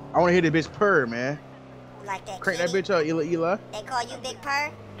 I want to hear the bitch purr, man. Like that. Crank that kitty? bitch up, Eli. They call you Big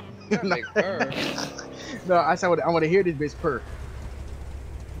Purr? Big purr. No, I said I want to hear this bitch purr.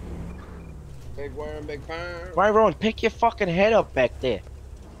 Big worm, big purr. Byron, pick your fucking head up back there.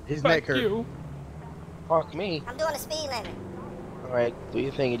 His neck hurt. You. Fuck me. I'm doing the speed limit. Alright, do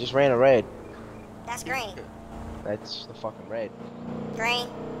your thing. You just ran a red. That's green. That's the fucking red. Green.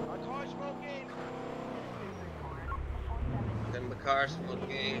 Then the car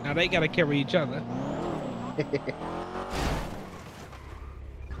smoking. Now they gotta carry each other.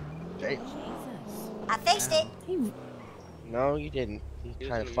 I fixed it. No, you didn't. You He was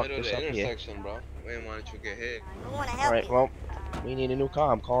kind in of the fucked middle of us the up here. intersection, bro. We didn't want you to get hit. We want to help Alright, you. well, we need a new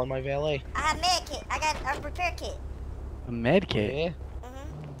car. I'm calling my valet. I have med kit. I got a repair kit. A med kit. Yeah.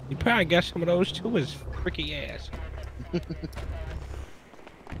 You probably got some of those too. His freaky ass.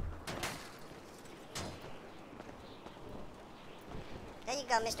 There you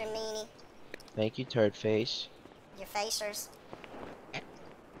go, Mr. Meanie. Thank you, turd face. Your facers.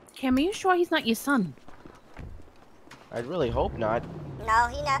 Cam, are you sure he's not your son? I'd really hope not. No,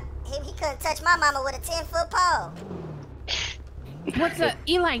 he not. He couldn't touch my mama with a 10-foot pole. What's up,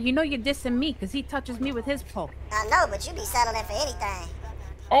 Eli? You know you're dissing me because he touches me with his pole. I know, but you be settling for anything.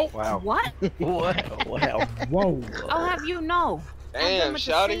 Oh, wow. What? What? Wow. Whoa. I'll have you know. I've been Damn, with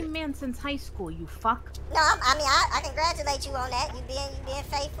the shawty. same man since high school, you fuck. No, I congratulate you on that. You being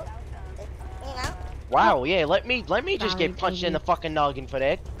faithful. You know. Wow, yeah, let me just Sorry, get punched in baby. the fucking noggin for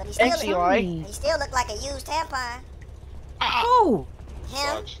that. But he still, Thanks, Eli. he still look like a used tampon. Oh! Him.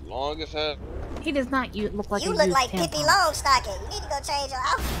 Sucks long as hell. He does not look like You a look used like tampon. Pippi Longstocking. You need to go change your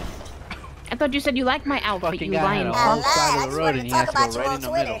outfit. I thought you said you liked my outfit, Fucking you guy had lying a I whole lied. fuck. side I of just the road wanted and to he has talk to go about you right on in the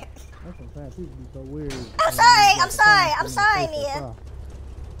Twitter. middle. That's so fast. People be so weird. I'm sorry. I'm sorry, Mia.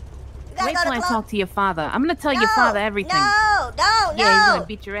 You gotta Wait go till to I clo- talk to your father. I'm gonna tell your father everything. No, Yeah, he's no. gonna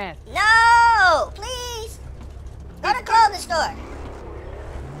beat your ass. No, please. Go to the clothing store.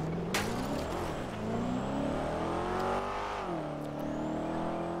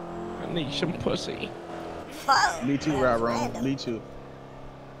 I need some pussy. Whoa. Me too, Rob Wrong. Me too.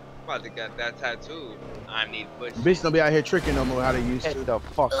 I'm about to get that tattooed. I need push. Bitch don't be out here tricking no more how they used to. Get the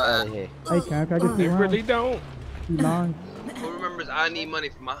fuck out of here. Hey, can I get They two really rounds? don't. Two lines? Who remembers I need money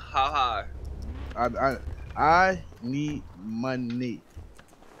for my ha I need money.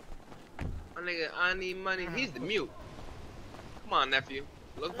 My nigga, I need money. He's the mute. Come on, nephew.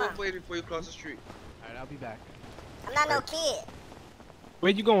 Look both ways before you cross the street. Alright, I'll be back. I'm not no kid.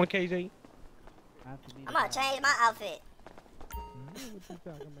 Where you going, KZ? I'm gonna change my outfit.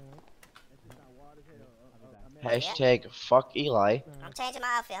 Hashtag fuck Eli. I'm changing my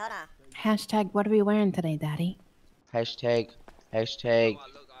outfit. Hold on. Hashtag, what are we wearing today, Daddy? Hashtag.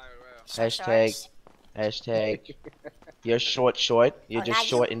 Shorts. You're short. You're Oh, just now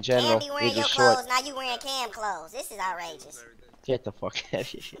short you in general. Cam be wearing You're your just clothes. short. Now you wearing Cam clothes. This is outrageous. Get the fuck out of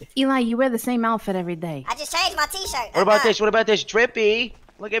here. Eli, you wear the same outfit every day. I just changed my T-shirt. What about this? What about this? Drippy.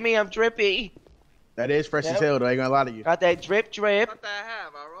 Look at me, I'm drippy. That is fresh as hell, though. I ain't gonna lie to you. Got that drip. You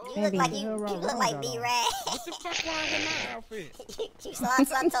look like you look like B-Rad. What the fuck wrong with my outfit? You saw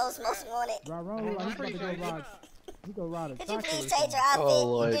Toast most wanted. Ron, like, you about to go ride. You go ride a Could you taco please or change your something. outfit? Oh,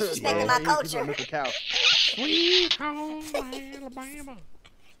 Lord. You disrespecting my culture. Milk a cow. Sweet home Alabama.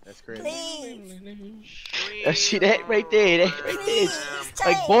 That's crazy. Please. See that right there? That right there is Please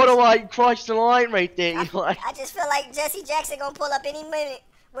like change. borderline crossed the line right there. Eli. I just feel like Jesse Jackson gonna pull up any minute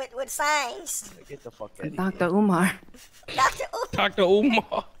with signs. Get the fuck out of here. Dr. Umar. Dr. Ooh. Dr.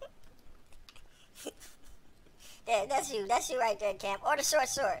 Umar. Yeah, that's you. That's you right there, Cam. Or the short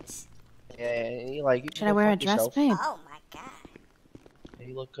shorts. Yeah, Eli, you Should I wear a dress, yourself. babe? Oh my God. Yeah,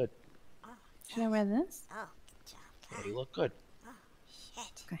 you look good. Should I wear this? Oh, Yeah, you look good.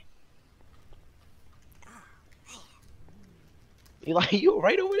 shit. Okay. Eli, you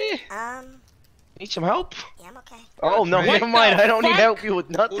right over there? Need some help? Yeah, I'm okay. Oh no, What never mind. the I don't need fuck? help you with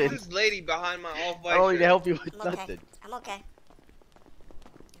Who's nothing. this lady behind my off-white I don't need to shirt? help you with I'm okay. nothing. I'm okay.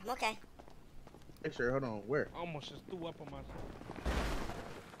 I'm okay. Make sure, hold on, where? Almost just threw up on myself.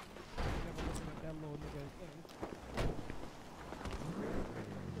 Never looking at that little nigga again.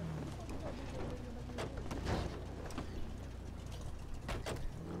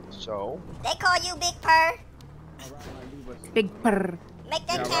 So, They call you Big Purr. Big purr. Make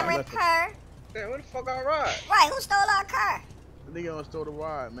that Yeah, Cameron right. purr. Man, where the fuck I ride? Right, who stole our car? The nigga on stole the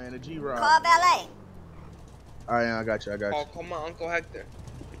ride, man. The G ride. Call valet. Alright, yeah, I got you. Oh, come on, Uncle Hector.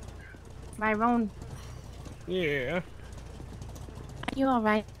 Tyrone, Yeah. you all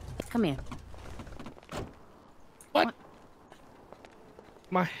right? Come here. What?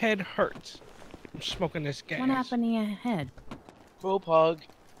 My head hurts. I'm smoking this gas. What happened to your head? Group hug.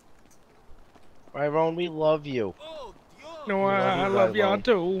 Ryrone, we love you. No, I love y'all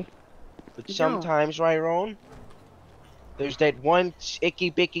too. But sometimes, Ryrone, there's that one icky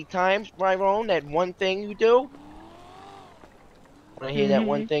bicky times, Ryrone, that one thing you do. Wanna hear that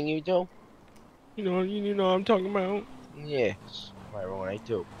one thing you do? You know what I'm talking about. Yes, Ryrone, I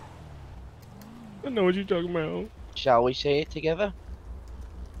do. I know what you're talking about. Shall we say it together?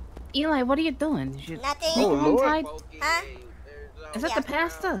 Eli, what are you doing? You Nothing. sneak home tied? Huh? Is that the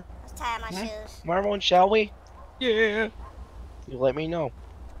pasta? Let's tie my shoes. Ryrone, shall we? Yeah. You let me know.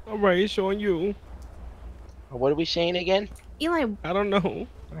 Alright, it's on you. What are we saying again? Eli, I don't know.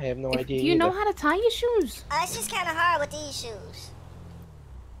 I have no do idea. you know either. how to tie your shoes? It's just kind of hard with these shoes.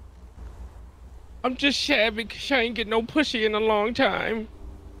 I'm just shabby because I ain't get no pussy in a long time.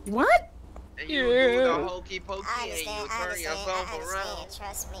 What? And you do the hokey pokey I and you understand. turn yourself around.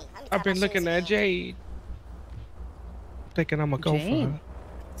 Trust me. Let me tie I've my been shoes looking at again. Jade. Thinking I'm gonna go for her.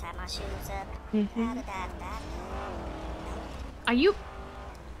 Tie my shoes up. Mhm. Are you...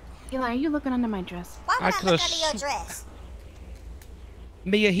 Eli, are you looking under my dress? Why would I I could've look under your dress?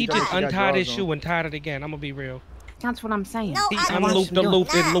 Mia, he got- just he got untied his drawers shoe and tied it again. I'm gonna be real. That's what I'm saying. No, He I unlooped the didn't.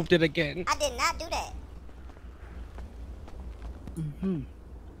 loop and Nah. looped it, looped it again. I did not do that.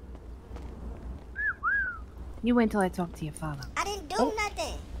 You wait until I talk to your father. I didn't do Oh.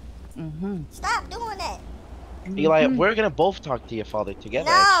 nothing. Stop doing that. Eli, we're gonna both talk to your father together,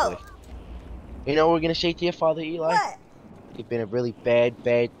 No. actually. You know what we're gonna say to your father, Eli? What? You've been a really bad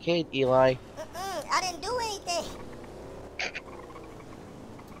kid, Eli. I didn't do anything.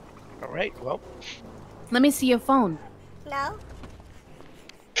 Alright, well. Let me see your phone. No.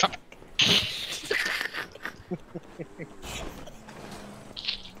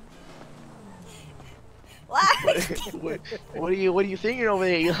 What are you thinking over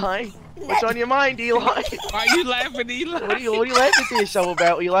there, Eli? What's on your mind, Eli? Why are you laughing, Eli? What are you laughing to yourself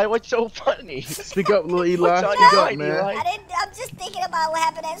about, Eli? What's so funny? Speak up, little Eli. What's on Speak your up, mind, man. Eli? I'm just thinking about what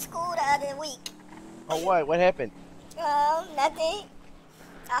happened at school the other week. Oh, what? What happened? Nothing.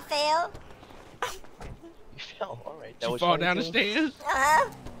 I failed. You fell. Alright, that You was fall funny down the too. stairs? Uh-huh.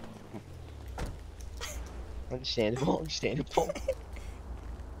 Understandable.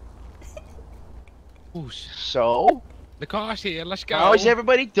 Whoosh. So? The car's here. Let's go. How is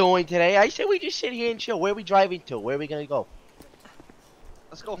everybody doing today? I said we just sit here and chill. Where are we driving to? Where are we gonna go?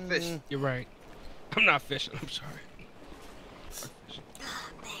 Let's go fish. You're right. I'm not fishing. I'm sorry.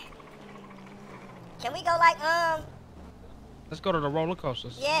 Can we go like Let's go to the roller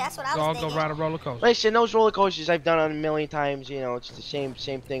coasters. Yeah, that's what I was Go thinking. ride a roller coaster. Listen, those roller coasters I've done on a million times. You know, it's the same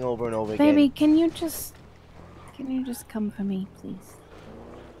thing over and over Baby, again. can you just come for me, please?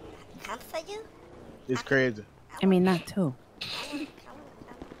 Come for you? It's crazy. I mean, not two.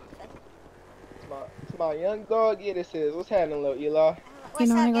 It's my young dog. Yeah, this is. What's happening, little Eli? You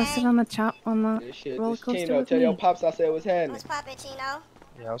know, wanna go sit on the This shit, roller this coaster Chino. with Tell me? your pops I said what's happening. What's poppin', Chino?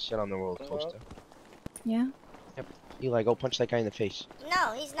 Yeah, I'll sit on the roller coaster. Yeah? Yep. Eli, go punch that guy in the face.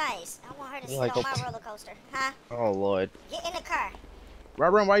 No, he's nice. I want her to Eli, sit go on my roller coaster. Huh? Oh Lord. Get in the car.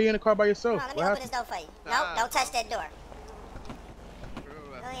 Ryrone, why are you in the car by yourself? Hold on, let me What open this happened? door for you. No, don't touch that door.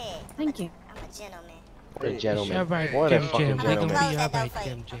 Go ahead. Thank you. I'm a gentleman. What a gentleman. All right, What a Jim, fucking Jim, we're gonna gentleman. be all right, for you.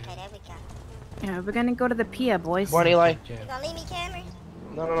 Jim, Jim. Okay, there we go. Yeah, we're gonna go to the pier, boys. Come on, Eli. You gonna leave me, Cameron?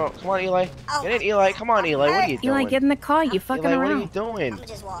 No. Come on, Eli. Oh, Get in, Eli. Come on, Eli. What are you doing? Eli, get in the car. You fucking Eli, around. what are you doing? I'ma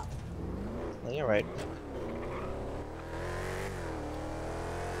just walk. No, you're right.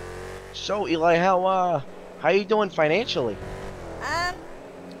 So, Eli, how you doing financially?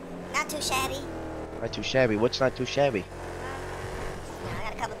 Not too shabby. Not too shabby. What's not too shabby? I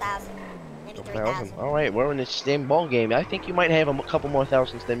got a couple thousand. Maybe 1,000. 3,000. All right, we're in the same ball game. I think you might have a couple more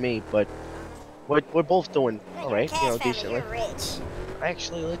thousands than me, but we're both doing all right, Cash you know, family, decently. you're rich.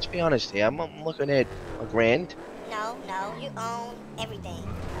 Actually, let's be honest here. I'm looking at $1,000. No, you own everything.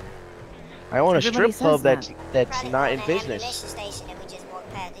 I own a Everybody strip club says that's Probably not own in that business. ammunition station that we just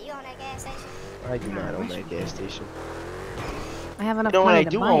walked past. Do you own that gas station? I do not own that gas station. I have You enough know what money I to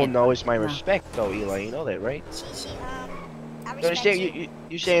do buy own it. though is my No. respect though, Eli. You know that, right? I You respect understand? you.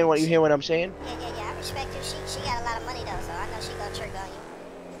 You saying what you hear what I'm saying? Yeah, I respect you. She got a lot of money though, so I know she gonna trick on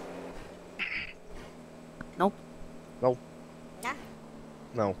you. Nope. No. Nah,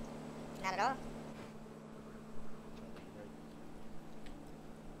 No. not at all.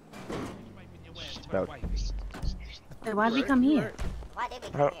 about? Hey, why'd we come here? Why did we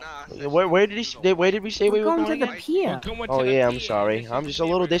come here? Where did we say we were going going? to the pier. Oh yeah, I'm sorry. I'm just a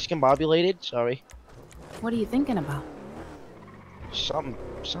little discombobulated. Sorry. What are you thinking about?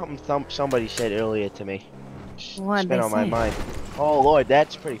 Somebody said earlier to me. What'd It's been they on my say? mind. Oh Lord,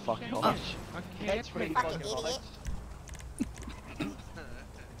 that's pretty fucking harsh. That's pretty Fucking fucking harsh. idiot.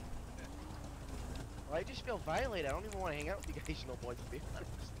 Well, I just feel violated. I don't even want to hang out with you guys no more, to be honest.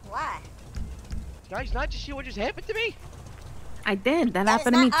 Why? Guys, not to see what just happened to me? I did. That That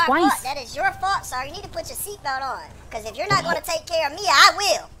happened is to me not our twice. fault. That is your fault, sir. You need to put your seatbelt on. Because if you're not going to take care of me, I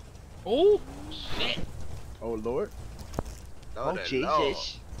will. Oh, shit. Oh Lord. Oh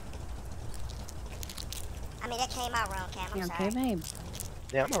Jesus. I mean, that came out wrong, Cam. I'm You sorry. okay, babe?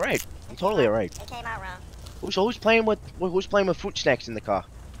 Yeah, I'm alright. I'm totally alright. It came out wrong. Who's playing with fruit snacks in the car?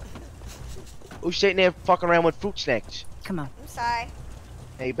 Who's sitting there fucking around with fruit snacks? Come on. I'm sorry.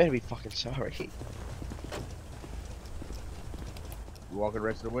 Hey, you better be fucking sorry. You walking the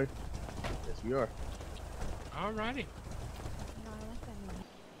rest of the way? Yes, we are. Alrighty.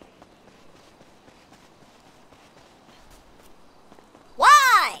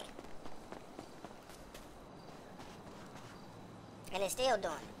 Why? And it's still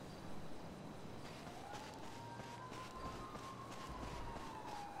doing.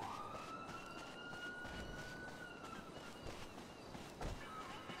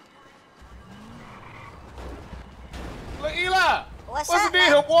 Look, Eli. What's the up, deal,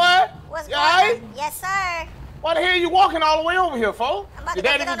 man? boy? What's You going alright? on? Yes, sir. Why the hell you walking all the way over here, fo? I'm about Your to go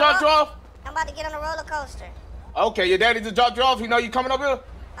daddy get just on dropped the you off? I'm about to get on a roller coaster. Okay, your daddy just dropped you off. He know you coming up here?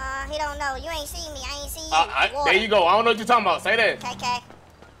 He don't know. You ain't seen me. I ain't seen you. There you go. I don't know what you're talking about. Say that. KK.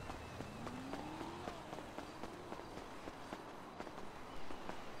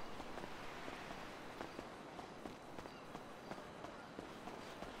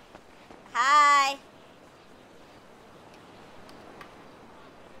 Hi.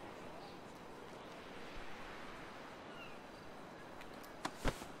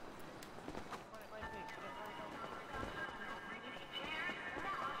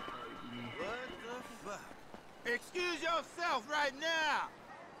 Excuse yourself right now.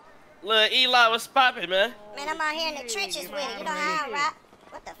 Look, Eli, what's poppin', man? Man, I'm out here in the trenches with it. You know how I rap.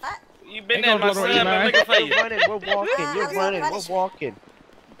 What the fuck? You been there, my son. Been looking for you. We're walking. You're running. We're walking.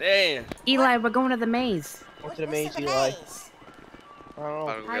 Damn. Eli, we're going to the maze. What's the maze, Eli? Maze? I don't know.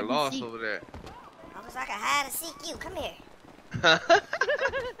 I'm gonna get lost over there. I was like a hide and seek you. Come here.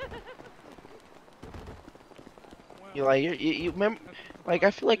 Eli, you remember? Like,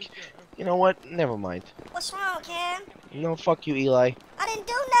 I feel like, you know what? Never mind. What's wrong, Cam? No, fuck you, Eli. I didn't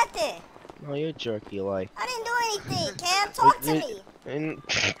do nothing. No, you're a jerk, Eli. I didn't do anything, Cam. Talk to me. And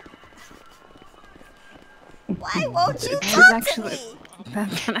Why won't you That talk actually, to me?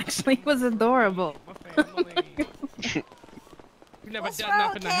 that actually was adorable. You never What's done wrong,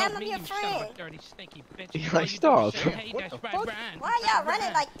 nothing to Cam? help I'm me, your you son of friend. a dirty, stinky bitch. Eli, All you do is stop. say, hey, that's right, Brian. Why y'all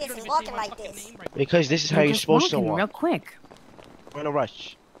running like this and walking like this? because this is how We're you're just supposed to walking walk. real quick. We're in a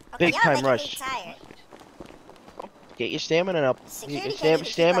rush. Okay, Big y'all time making me rush. tired. Get your stamina up. Security can't even keep up with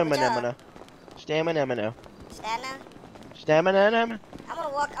Stamina. Stamina? Stamina. I wanna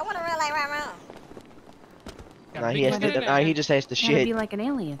walk. I wanna run like round. Nah, he just has to Gotta shit. be like an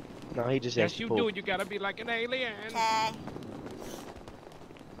alien. No, he just has Yes, to you poop. do. You gotta be like an alien. Okay.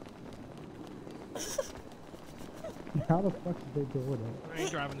 How the fuck did they do that? I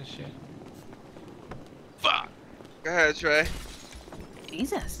ain't driving this shit. Fuck. Go ahead, Trey.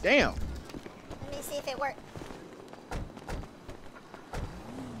 Jesus. Damn. Let me see if it works.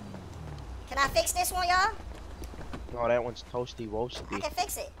 Can I fix this one, y'all? No, that one's toasty I roasty. can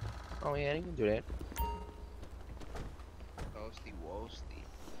fix it. Oh yeah, you can do that. Toasty woasty.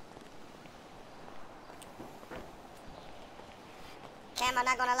 Cam, I'm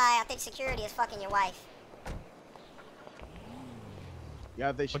not gonna lie. I think security is fucking your wife. Yeah,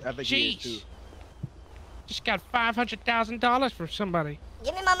 I think he is too. Jeez. Just got $500,000 from somebody.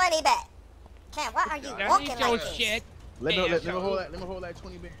 Give me my money back. Cam, why are you That walking ain't like your this? shit. Let me Damn, hold that. Let me hold that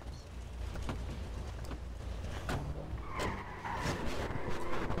 20 bands.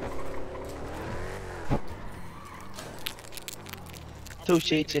 Two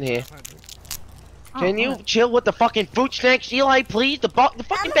sheets in here. Oh, Can you good. chill with the fucking fruit snacks, Eli, please? The fucking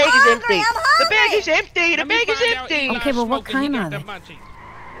bag is empty. The bag is empty. The bag is empty. Okay, but what kind are they?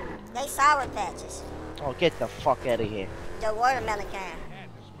 They sour patches. Oh, get the fuck out of here. The watermelon kind.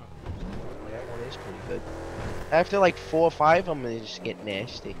 That one is pretty good. After like 4 or 5 of them, they just get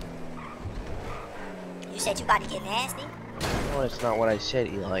nasty. You said you about to get nasty? No, that's not what I said,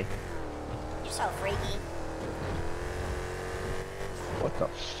 Eli. You so freaky. What the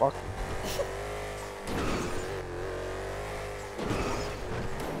fuck?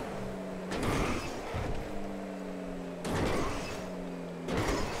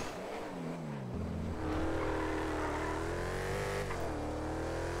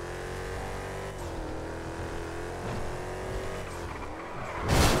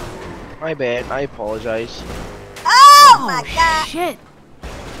 My bad. I apologize. Oh my god! Shit!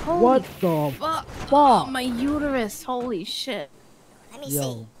 Holy What the fuck? fuck? Oh, my uterus! Holy shit! Let me Yo.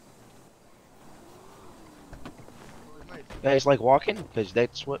 see. You guys like walking? Because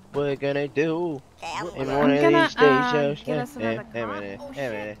that's what we're gonna do. Okay, I'm In gonna- one of gonna, these days. get us another Hey, car. minute. Oh, Hey,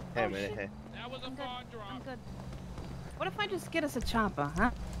 shit. minute. Hey, Oh, minute. shit. Hey. I'm good. What if I just get us a chopper, huh?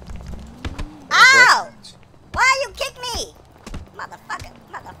 Ow! Why you kick me? Motherfucker,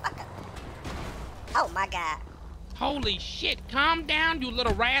 motherfucker. Oh my god. Holy shit, calm down, you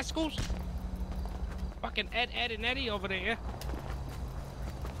little rascals. Fucking Ed and Eddie over there.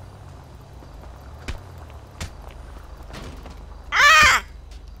 Ah!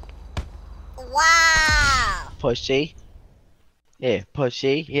 Wow! Pussy. Yeah,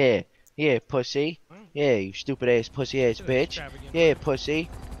 pussy. Yeah. Yeah, pussy. Yeah, you stupid ass pussy ass bitch. Yeah, pussy.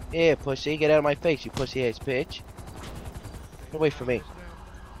 Yeah, pussy. Get out of my face, you pussy ass bitch. Get away from me.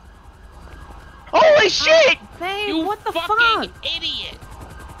 Holy shit! Babe, You what the fucking fuck? idiot.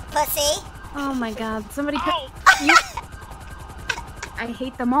 Pussy. Oh my god, somebody pick Oh. you. I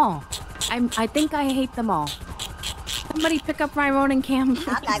hate them all. I think I hate them all. Somebody pick up my Ronin cam.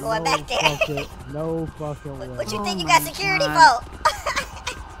 I'm not going back there. Fucking, no fucking way. What you Oh think you my got security God. for?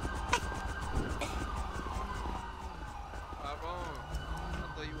 I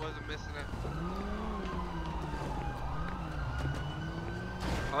thought you wasn't missing it.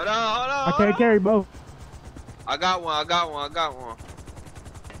 Hold on, hold on. I hold can't on. carry both. I got one. I got one. I got one.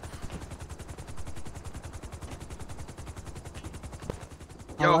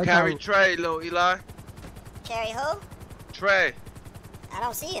 I Yo, like carry how- Trey, little Eli. Carry who? Trey. I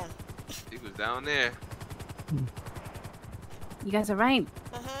don't see him. He was down there. You guys are right.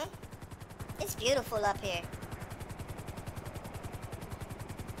 Mm-hmm. It's beautiful up here.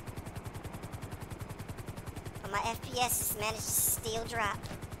 But my FPS has managed to still drop.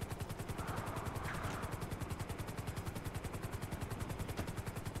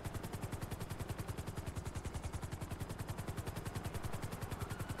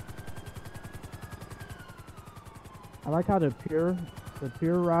 I like how the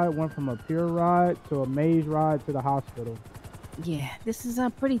pure ride went from a pure ride to a maze ride to the hospital. Yeah, this is a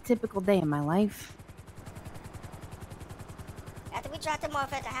pretty typical day in my life. After we dropped him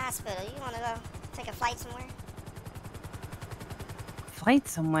off at the hospital, you want to go take a flight somewhere? Flight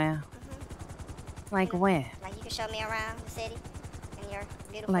somewhere. Like where? Like you can show me around the city in your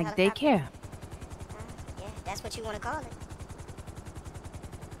beautiful Like helicopter? daycare. Yeah, that's what you want to call it.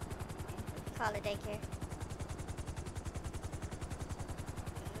 Call it daycare.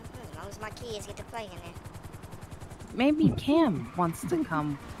 As long as my kids get to play in there. Maybe Cam wants to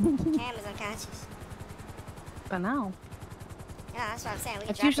come. Cam is unconscious. For now. Yeah, that's what I'm saying. We can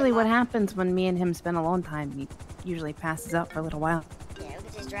That's drop usually him what off. happens when me and him spend alone time. He usually passes out for a little while. Yeah, we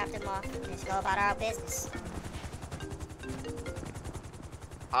could just drop them off and just go about our business.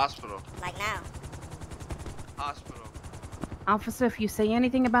 Hospital. Like now. Hospital. Officer, if you say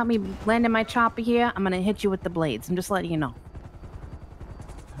anything about me landing my chopper here, I'm gonna hit you with the blades. I'm just letting you know.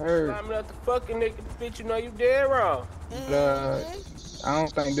 Climbing up the fucking nigga, bitch, you know you dead wrong. I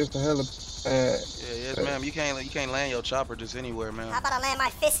don't think this a hella Yes, ma'am. You can't land your chopper just anywhere, ma'am. How about I land my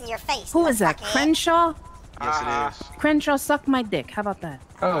fist in your face? Who is that? Crenshaw? Yes, it is. Crenshaw, suck my dick. How about that?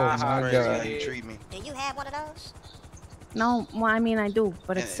 Oh That's my crazy god. how you treat me. Do you have one of those? No, well, I mean I do,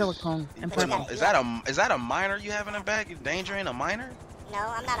 but it's silicone and purple. Is that a minor you have in the back? You endangering a minor? No,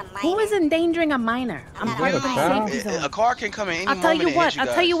 I'm not a minor. Who is endangering a minor? I'm part of the safety zone. A car can come in any I'll moment tell you and what. hit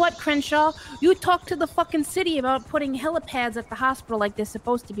I'll tell you what, Crenshaw. You talk to the fucking city about putting helipads at the hospital like they're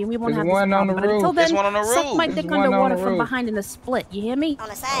supposed to be, and we won't There's have this one on problem. the But until roof. then, There's one on the suck roof. my There's dick one on underwater the from roof. behind in a split. You hear me? On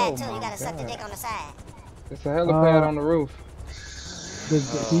the side, too. Oh You gotta my suck the God. dick on the side. It's a helipad on the roof.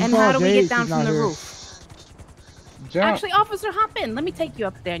 And how do we get down from the roof? roof? Jump. Actually, officer, hop in. Let me take you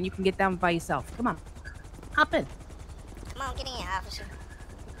up there, and you can get down by yourself. Come on, hop in. Come on, get in, officer.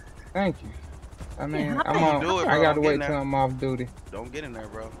 Thank you. I mean, hop I'm in. on. Do it, I bro. gotta Don't get wait in till there. I'm off duty. Don't get in there,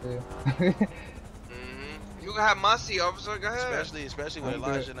 bro. Yeah. You can have my seat, officer. Go ahead. Especially with I'm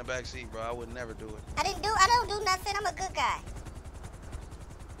Elijah good. in the back seat, bro. I would never do it. I don't do nothing. I'm a good guy.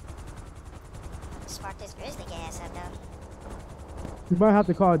 Spark this Grizzly gas up, though. You might have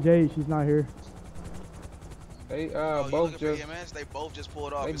to call Jade. She's not here. They You both looking for just EMS? They both just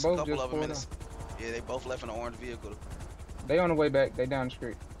pulled off. They It's both a couple just of them in pulled this. Yeah, they both left in an orange vehicle. they on the way back. They down the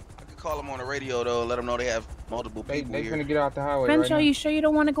street. call them on the radio though. Let them know they have multiple people They here. finna get out the highway Crenshaw, right you sure you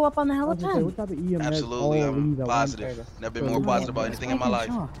don't want to go up on the I was gonna say, helipad? what type of EMS Absolutely, all I'm leads at one positive. time? Never been So more you positive want- about anything in my life.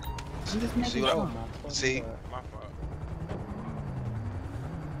 I'm just making See what sure. See?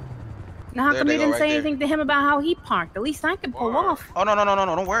 Now, how There come they you go, didn't right say there. anything to him about how he parked? At least I could pull off. Oh no,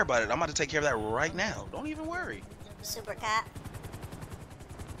 don't worry about it. I'm about to take care of that right now. Don't even worry. Super cop.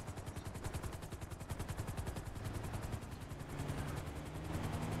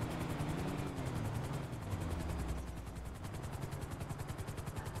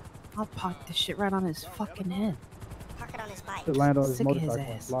 I'll park this shit right on his fucking head. Park it on his bike. Should land on his Sick of his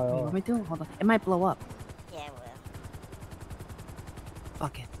motorcycle and ass. fly Wait, off. what am I doing? Hold on. It might blow up. Yeah, it will.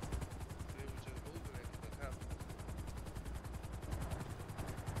 Fuck it.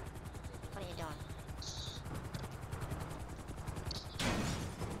 What are you doing?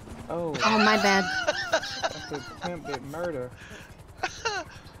 Oh. Oh, my bad. That's attempted murder.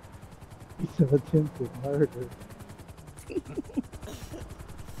 He said attempted murder.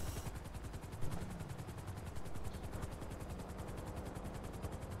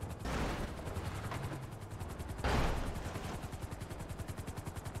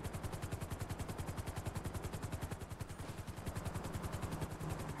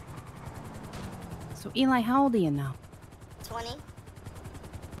 So, Eli, how old are you now? 20.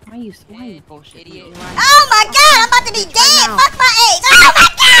 Why you bullshit? Idiot. Oh my god, I'm about to be dead! Fuck my age! Oh my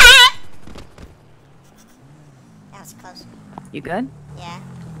god! That was close. You good? Yeah.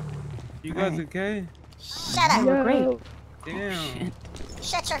 You guys okay? Shut up. You're great. Damn.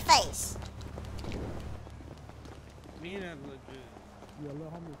 Shut your face. Me and that legit.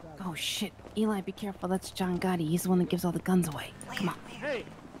 Oh shit. Eli, be careful. That's John Gotti. He's the one that gives all the guns away. Come on. Hey!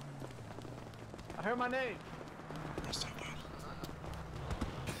 I heard my name. Where's John Gotti?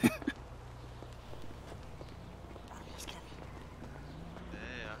 Oh, he's coming.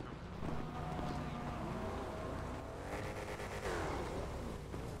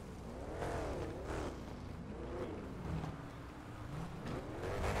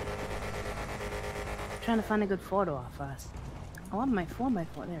 Trying to find a good photo off us. I want my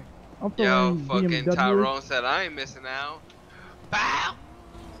 4x4 there. I'm Yo, feeling fucking BMW. Tyrone said I ain't missing out. Bow!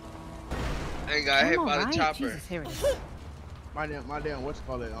 And got hit by the chopper. Jesus, here it is. My damn, what's it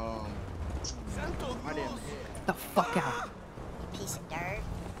called it? My damn head. Get the fuck out. You piece of dirt.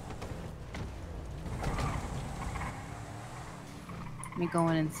 Let me go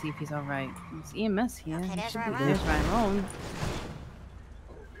in and see if he's alright. It's EMS here. Okay, He there's should be- Ryan. There's Ryan.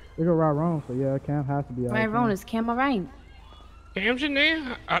 They go right wrong, so yeah, Cam has to be out. Ryan, is Cam alright? Cam's in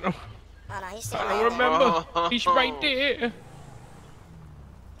there? I don't Oh no, he's still I right don't there. remember. He's right there.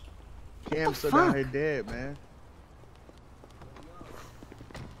 Cam's still down here dead, man.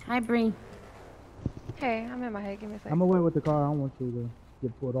 Hi, Bree. Hey, I'm in my head. Give me a second. I'm away with the car. I don't want you to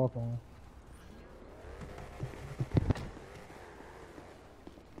get pulled off on.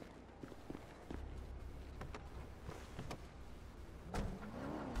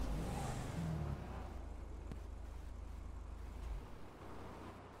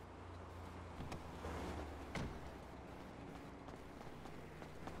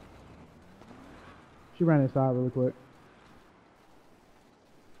 She ran inside really quick.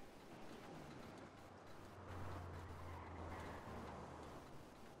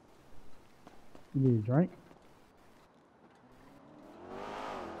 You need a drink?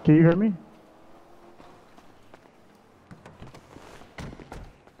 Can you hear me?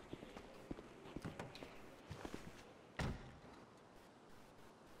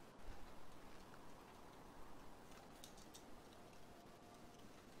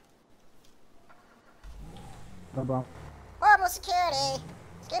 No problem. Horrible security.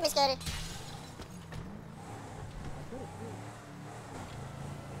 Excuse me, security.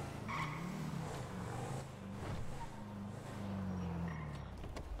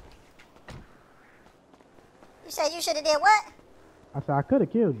 You said you should have did what? I said I could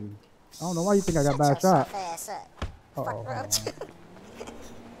have killed you. I don't know why you think I got Shut bad your shot. soft ass up. Uh-oh, Fuck hold wrong on. with you? You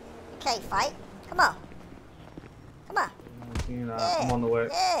can't fight. Come on. Come on. Yeah. I'm on the way.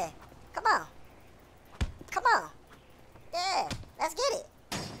 Yeah. Come on. Come on. Yeah. Let's get it.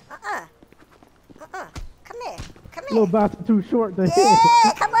 Uh-uh. Uh-uh. Come here. Come here. Little bastard too short to hit.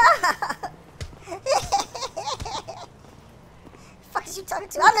 Yeah, come on. Fuck is you talking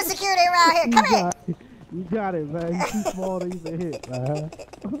to? I'm the security around here. Come here. You got it, man. You too small to even hit, man.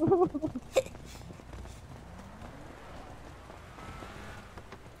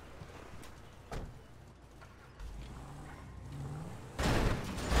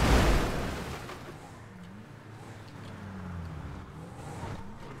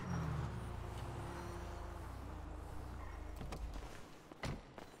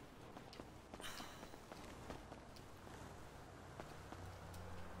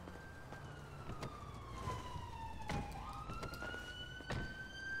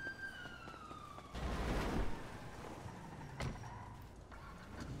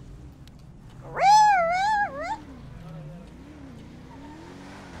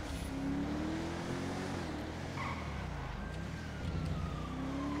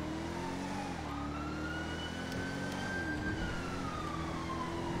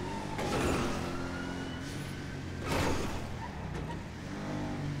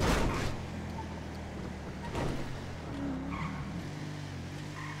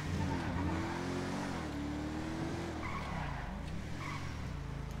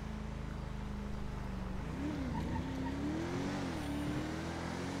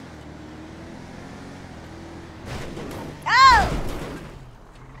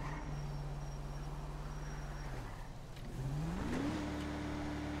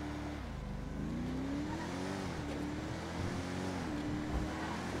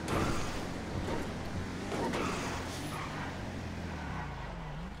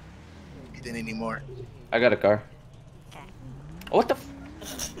 anything anymore. I got a car. Okay. What the?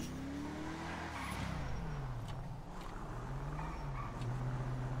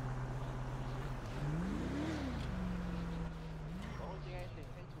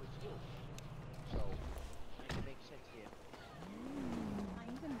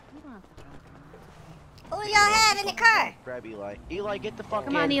 Who do y'all have in the car? Grab Eli. Eli, get the fuck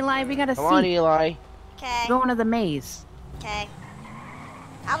Come in. on, Eli. We got a seat. Come on, Eli. Okay. Going to the maze. Okay.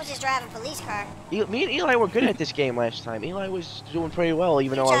 I was just driving a police car. Me and Eli were good at this game last time. Eli was doing pretty well,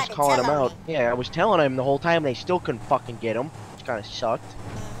 even You though I was tried to calling him tell out. Yeah, I was telling him the whole time. They still couldn't fucking get him, which kind of sucked.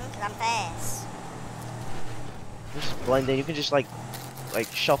 Cause I'm fast. Just blend in. You can just like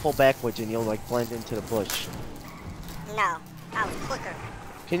shuffle backwards, and you'll like blend into the bush. No, I was quicker.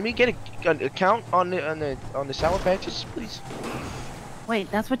 Can we get a count on the Sour Patches, please? Wait,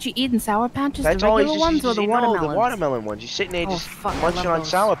 that's what you eat in Sour Patches? That's the all regular ones or the watermelons? The watermelon ones. You're sitting there Oh, just fuck, I munching love on those.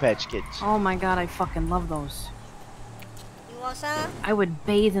 Sour Patch Kids. Oh my god, I fucking love those. You want some? I would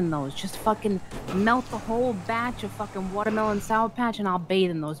bathe in those. Just fucking melt the whole batch of fucking watermelon Sour Patch and I'll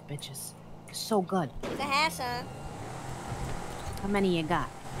bathe in those bitches. It's so good. You can have some. How many you got?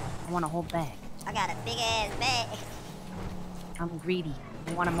 I want a whole bag. I got a big ass bag. I'm greedy.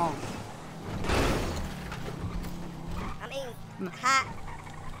 I want them all. I'm eating hot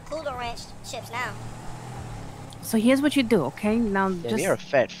Cooler Ranch chips now. So here's what you do, okay? Now Damn, just you're a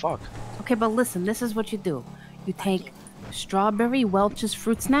fat fuck. okay, but listen, this is what you do. You take strawberry Welch's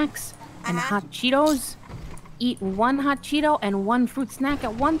fruit snacks and hot Cheetos. Eat one hot Cheeto and one fruit snack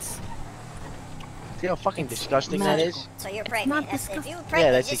at once. See how fucking disgusting that is? So you're pregnant. If you were pregnant,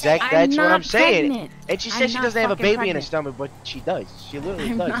 Yeah, that's just say exactly. that. That's what I'm saying. pregnant. And she I'm says she not doesn't have a fucking baby in her pregnant. stomach, but she does. She literally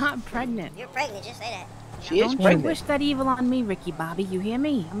I'm does. not pregnant. You're pregnant. Just say that. She is Don't pregnant. you wish that evil on me, Ricky Bobby. You hear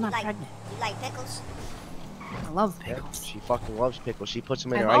me? I'm not like, pregnant. You like pickles? I love Yeah, pickles. she fucking loves pickles. She puts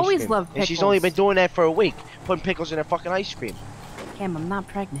them in I've her ice always cream. loved And she's only been pickles. doing that for a week, putting pickles in her fucking ice cream. Cam, I'm not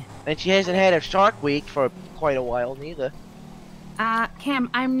pregnant. And she hasn't had a Shark Week for quite a while, neither. Cam,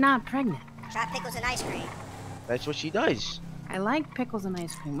 I'm not pregnant. Try pickles and ice cream. That's what she does. I like pickles and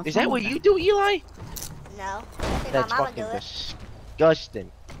ice cream. What's Is that wrong what with you do, Eli? No. I think That's my mama fucking do it.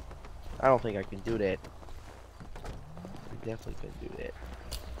 disgusting. I don't think I can do that. I definitely couldn't do that.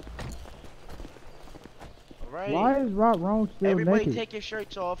 Alright. Why is Rock Wrong still Everybody naked? take your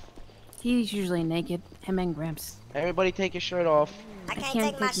shirts off. He's usually naked. Him and Gramps. Everybody take your shirt off. I can't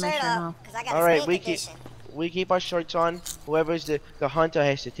take my shirt off because I got a Alright, skin condition. we keep our shirts on. Whoever's the hunter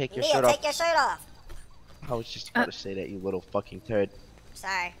has to take your Neil, shirt off. take your shirt off. I was just about to say that, you little fucking turd.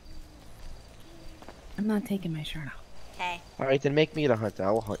 Sorry. I'm not taking my shirt off. Okay. Alright, then make me the hunter.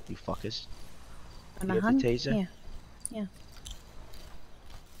 I will hunt you fuckers. I'm You a have hunt? the taser? Yeah. Yeah.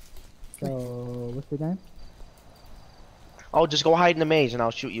 So, what's the game? Oh, just go hide in the maze and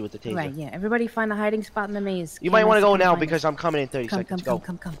I'll shoot you with the taser. Right, yeah. Everybody find a hiding spot in the maze. You Cam might want has to go come now find because us. I'm coming in 30 Come, seconds. come,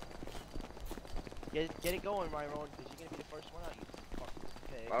 Go. come. Get it going, Ryron, because you're going to be the first one out, you fucking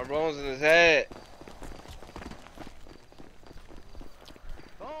pig. My bones in his head.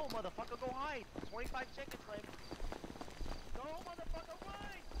 Go, motherfucker, go hide. 25 seconds left. Go, motherfucker,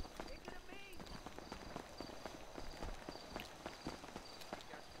 run! Into the maze!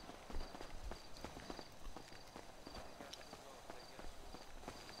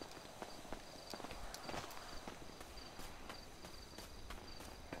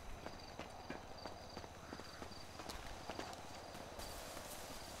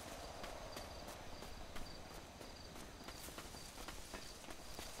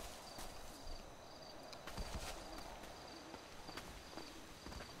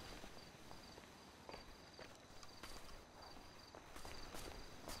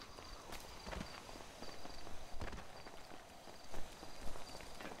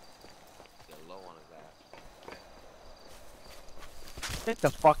 Get the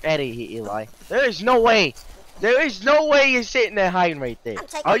fuck out of here, Eli. There is no way. There is no way you're sitting there hiding right there.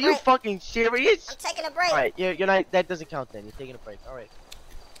 taking Are a you break. fucking serious? I'm taking a break. Alright, you're not. That doesn't count then. You're taking a break. Alright.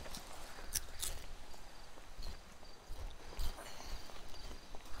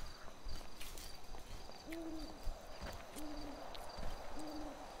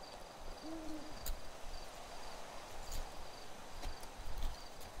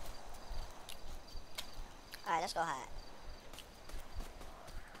 Alright, let's go hide.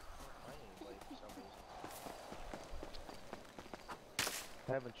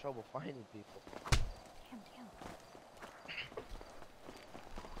 Having trouble finding people.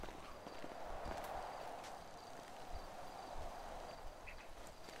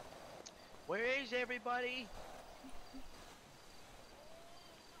 Where is everybody?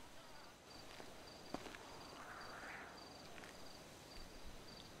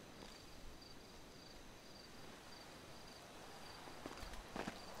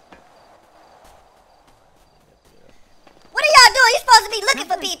 be looking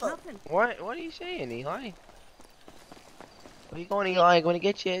for people. What are you saying, Eli? Where you going, Eli? I'm gonna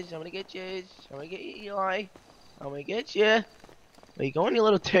get you. I'm gonna get you. I'm gonna get you, Eli. I'm gonna get you. Where you going, you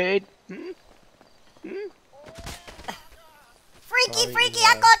little turd? Hmm? Freaky, freaky,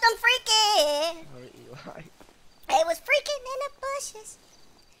 I caught them freaky. Sorry, Eli. They was freaking in the bushes.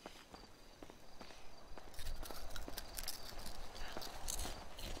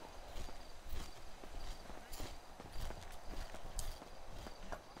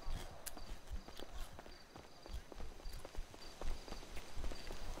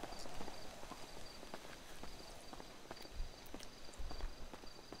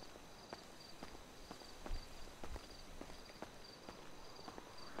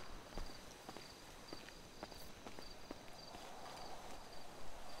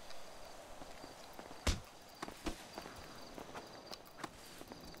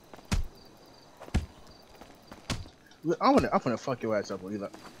 Look, I'm gonna fuck your ass up, Lila.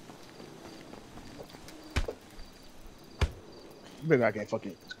 Maybe I can't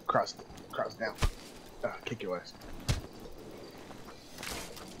fucking cross down. Kick your ass.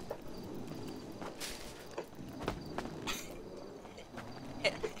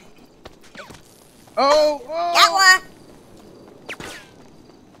 Oh! Got one.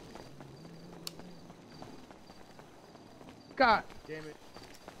 God damn it.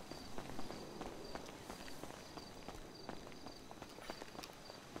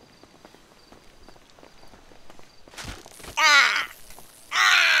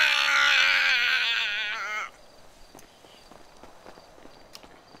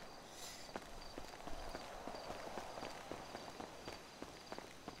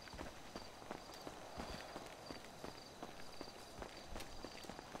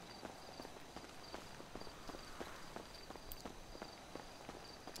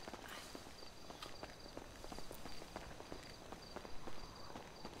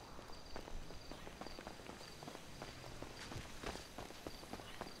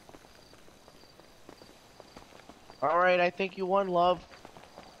 Alright, I think you won, love.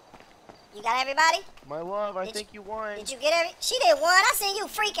 You got everybody? My love, I think you won. Did you get every? She didn't won. I seen you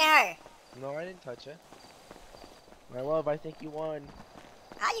freaking her. No, I didn't touch her. My love, I think you won.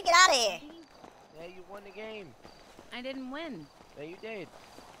 How you get out of here? Yeah, you won the game. I didn't win. Yeah, you did.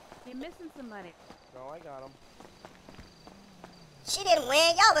 You're missing somebody. No, I got him. She didn't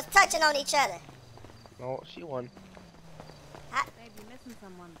win. Y'all was touching on each other. No, she won. Babe, you're missing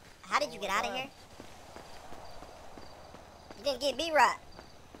someone. How did you get out of here? You didn't get B-Rock.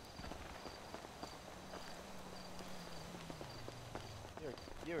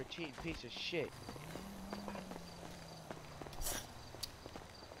 You're a cheating piece of shit.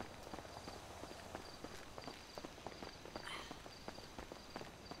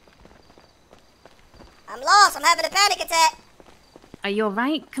 I'm lost. I'm having a panic attack. Are you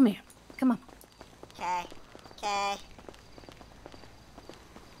alright? Come here. Come on. Okay. Okay.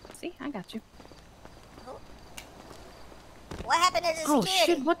 See, I got you. What happened to the Oh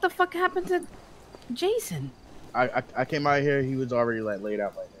security? shit, what the fuck happened to Jason? I came out here, he was already like laid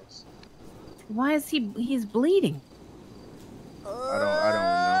out like this. Why is he's bleeding?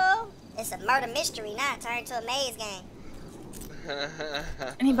 I don't know. It's a murder mystery now. Turned to a maze game.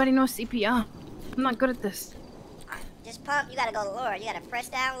 Anybody know CPR? I'm not good at this. Just pump. You gotta go lower. You gotta press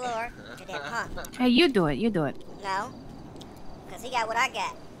down lower and then pump. Hey, you do it. You do it. No. Because he got what I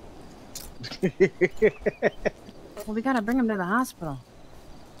got. Well, we gotta bring him to the hospital.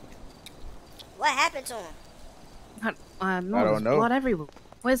 What happened to him? No, I don't there's know. blood everywhere.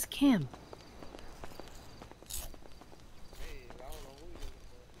 Where's Cam?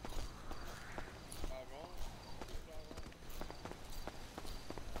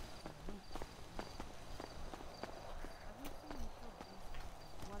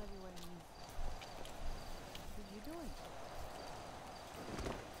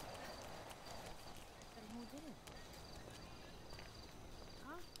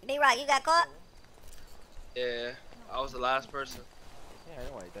 B-Rock, you got caught? Yeah, I was the last person. Yeah, I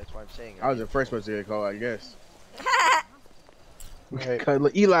know. That's why I'm saying. I was the first person to get called, I guess.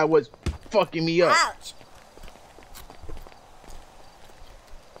 Because Eli was fucking me up. Ouch.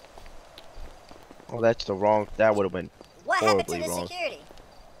 Oh, that's the wrong. That would have been What happened horribly to the wrong. security?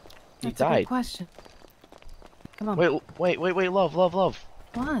 He That's a died. good question. Come on. Wait, love.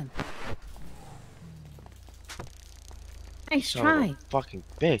 What? Nice Son of a try. fucking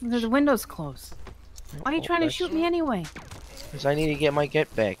bitch. The window's closed. Why are you trying to shoot me anyway? Because I need to get my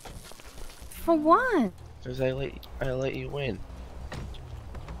get back. For what? Because I let you win.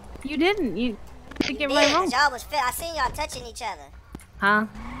 You didn't. You didn't get Yeah, right wrong. y'all was I seen y'all touching each other. Huh?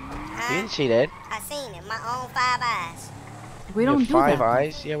 You didn't see that. I seen it. My own 5 eyes. We You don't have do five that.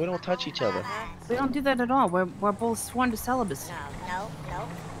 eyes? Yeah, we don't touch each other. We don't do that at all. We're both sworn to celibacy. No.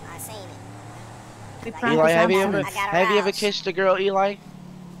 I seen it. We Like, practice Eli, have you abstinence. ever kissed a girl, Eli?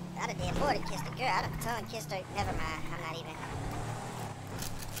 I done did more than kissed a girl. I done tongue kissed her. Never mind. I'm not even.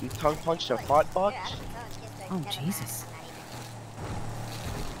 You tongue punched her fart box? Oh, Jesus.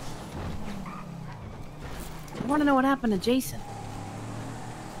 I want to know what happened to Jason.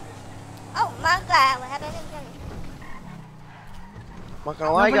 Oh my God! What happened? I'm not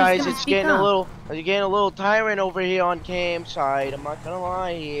gonna lie, guys. gonna It's speak getting up. a little tiring over here on Cam's side. I'm not gonna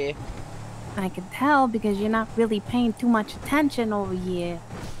lie here. I can tell because you're not really paying too much attention over here.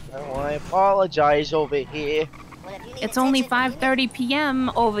 Oh, I apologize over here. It's only 5:30 p.m.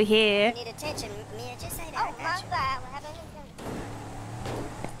 over here. Need attention, Mia. Just say that. Oh my God! What happened?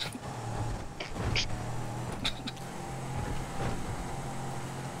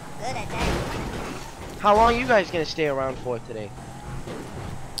 Good at that. How long you guys gonna stay around for today?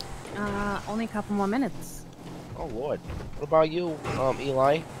 Only a couple more minutes. Oh Lord. What about you,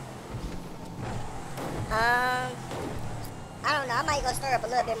 Eli? I don't know. I might go stir up a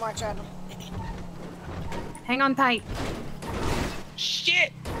little bit more trouble. Hang on tight.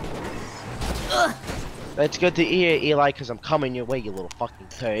 Shit! Ugh. That's good to hear, Eli, because I'm coming your way, you little fucking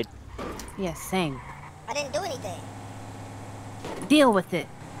turd. Yeah, same. I didn't do anything. Deal with it.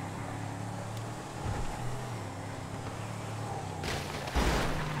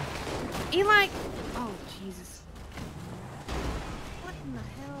 Eli! Oh, Jesus. What in the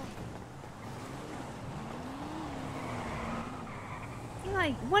hell?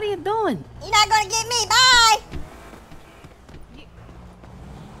 Eli, what are you doing? You're not gonna get me. Bye.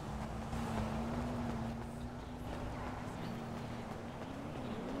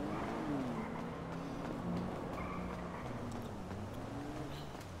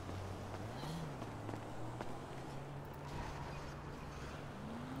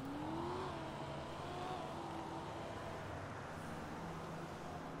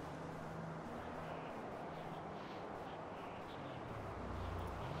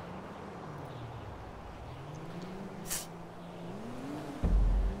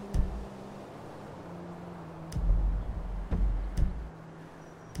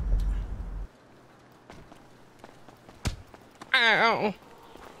 Ow. What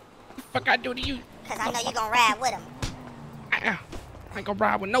the fuck I do to you? Cause I know you gonna ride with him. Ow. I ain't gonna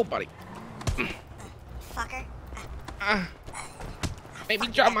ride with nobody. Fucker. Baby,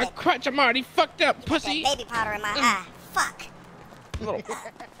 drop my crutch. I'm already fucked up, pussy. That baby powder in my eye. Fuck. Little. I'm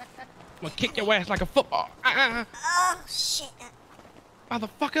gonna kick your ass like a football. Oh shit.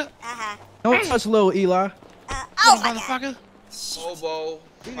 Motherfucker. Don't touch little Eli. Oh my motherfucker. God. Bobo.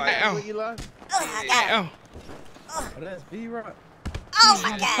 Ow. Eli? Oh, I got him. Oh, that's B-Rock. Oh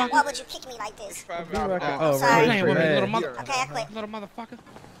my God. Why would you kick me like this? B-Rock. Oh, sorry. Right. Playing with me, little mother. Okay, I quit. Little motherfucker.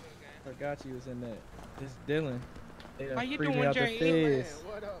 Forgot you was in that. It's Dylan. They done How you freed me doing, out the Jay? feds.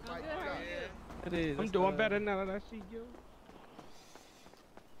 What up, Mike? It is. I'm doing better now that I see you.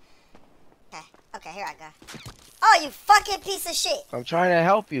 Okay, here I go. Oh, you fucking piece of shit. I'm trying to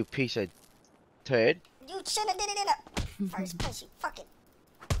help you, piece of turd. You shouldn't have did it in the first place, you fucking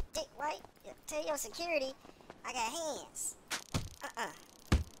dick, right? Tell your security I got hands.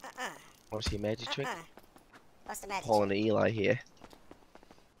 Want to see a magic trick? What's the magic Pulling trick? the Eli here.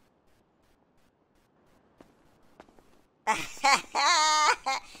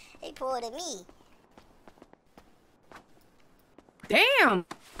 He pulled at me. Damn!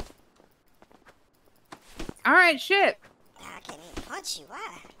 Alright, shit. I can't even punch you.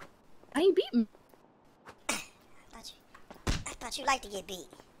 Why? I ain't beating. I thought you liked to get beat.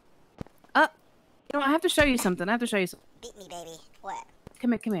 You know, I have to show you something. I have to show you something. Beat me, baby. What?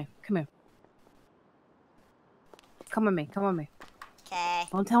 Come here, come here, come here. Come with me, come with me. Okay.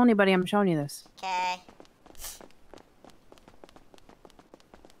 Don't tell anybody I'm showing you this. Okay.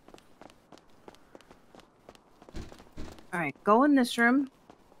 Alright, go in this room.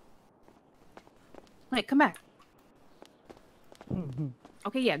 Wait, come back.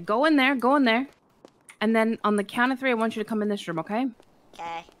 Okay, yeah, go in there. And then on the count of 3, I want you to come in this room, okay?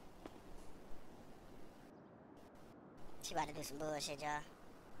 Okay. She about to do some bullshit, y'all.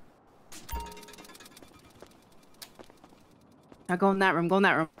 Now go in that room, go in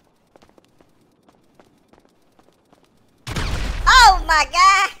that room. Oh my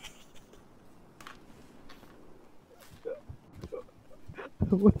God!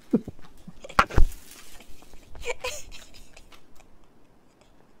 What the?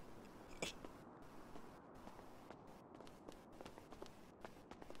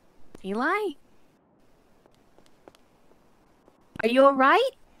 Eli? Are you alright?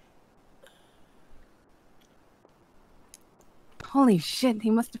 Holy shit, he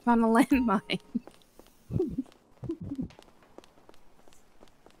must have found a landmine.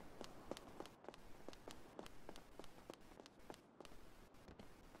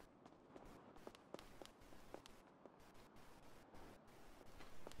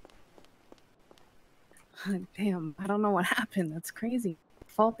 Damn, I don't know what happened. That's crazy.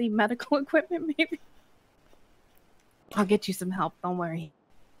 Faulty medical equipment, maybe? I'll get you some help, don't worry.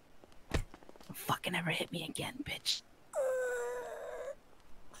 Don't fucking ever hit me again, bitch.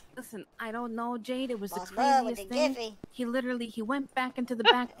 Listen, I don't know, Jade. It was the craziest thing. He went back into the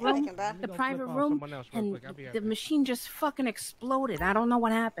back room, the private room, and the machine just fucking exploded. I don't know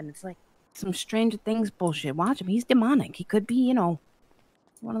what happened. It's like some Stranger Things bullshit. Watch him. He's demonic. He could be, you know,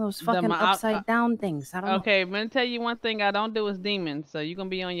 one of those fucking upside down things. I don't know. Okay, I'm gonna tell you one thing I don't do is demons, so you're gonna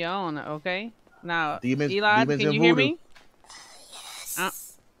be on your own, okay? Now, Demons, Eli, demons can you and hear voodoo. me?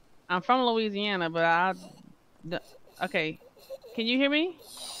 I'm from Louisiana, but okay. Can you hear me?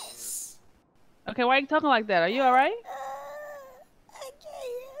 Okay, why are you talking like that? Are you alright?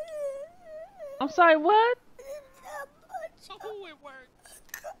 I'm sorry, what?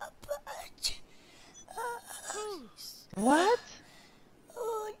 What?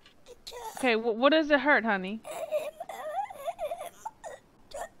 Okay, what does it hurt, honey?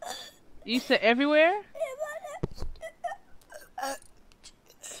 You said everywhere?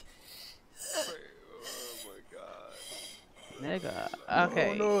 Nigga.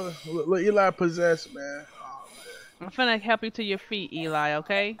 Okay. Oh no, look, Eli possessed, man. I'm finna help you to your feet, Eli,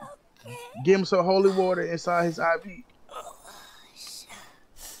 okay? Give him some holy water inside his IV.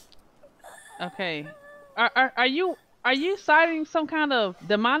 Okay. Are you citing some kind of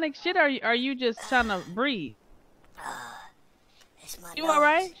demonic shit, or are you just trying to breathe? You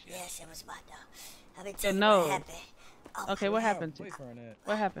alright? Yes, it was my dog. I've been telling you No. what happened. Oh, Okay, what happened?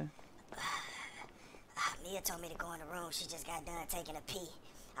 What happened? Mia told me to go in the room. She just got done taking a pee.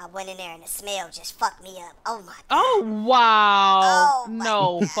 I went in there and the smell just fucked me up. Oh my god. Oh wow. Oh,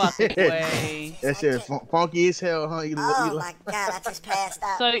 no fucking way. That shit funky as hell, huh? Oh my god, I just passed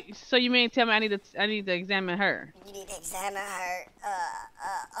out. So you mean tell me I need to examine her? You need to examine her.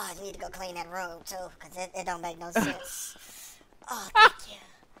 You need to go clean that room too, cause it don't make no sense. Oh, thank you.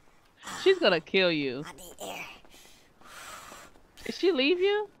 She's gonna kill you. I need air. Did she leave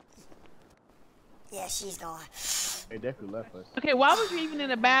you? Yeah, she's gone. They definitely left us. Okay, why was you even in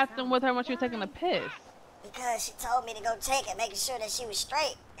the bathroom with her when she was taking a piss? Because she told me to go check it, making sure that she was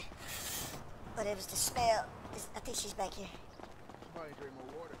straight. But it was the smell. I think she's back here.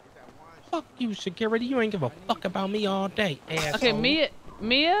 Fuck you, security. You ain't give a fuck about me all day, asshole. Okay,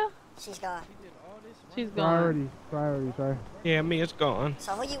 Mia? She's gone. She's gone. Priority, sorry. Yeah, Mia's gone.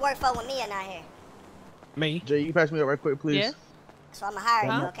 So who you work for when Mia not here? Me. Jay, you pass me up right quick, please. Yes. So I'ma hire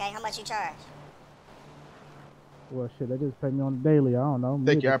you, okay? How much you charge? Well, shit, they just pay me on the daily. I don't know.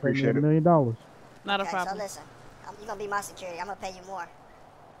 Thank you, I Just pay me appreciate it. $1 million. Not a Okay, problem. so listen. You're gonna be my security. I'm gonna pay you more.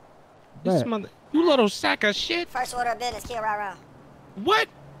 This mother, you little sack of shit. First order of business, kill right around. What?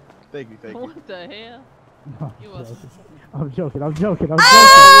 Thank you, thank you. What the hell? I'm joking. I'm joking.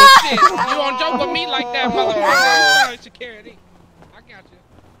 Oh, shit. You don't joke with me like that, motherfucker. Sorry, security. I got you.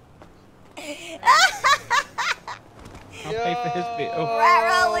 I'll pay for his bit. Oh.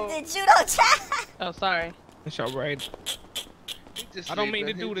 Right roll with the judo chop. Oh, sorry. It's alright. I don't mean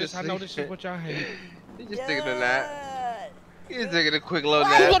to do this. I know this is what y'all hate. He's just taking a nap. He's taking a quick little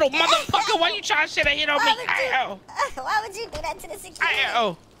You nap. little motherfucker, why you trying to sit and hit on me? Ow. Why would you do that to the security?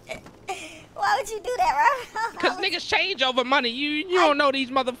 Ow. Why would you do that, right? Cause niggas change over money. You don't know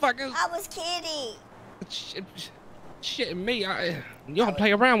these motherfuckers. I was kidding. Shit, me. You don't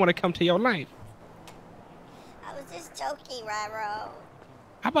play around when it comes to your life. I was just joking, Ryro.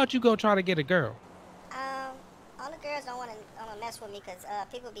 How about you go try to get a girl? All the girls don't want to mess with me because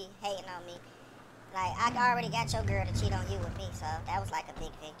people be hating on me. Like, I already got your girl to cheat on you with me, so that was like a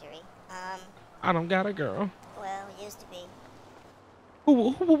big victory. I don't got a girl. Well, used to be.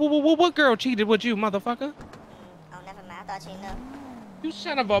 What girl cheated with you, motherfucker? Oh, never mind. I thought you knew. You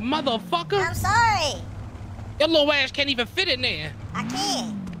son of a motherfucker. I'm sorry. Your little ass can't even fit in there. I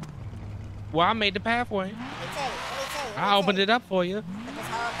can. Well, I made the pathway. Let me tell you. I opened it up for you. Put this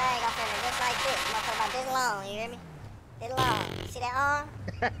whole thing up in it just like this. Motherfucker about this long, you hear me? This long. You see that arm?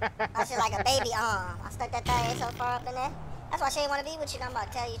 That's just like a baby arm. I stuck that thing so far up in there. That's why she didn't want to be with you. I'm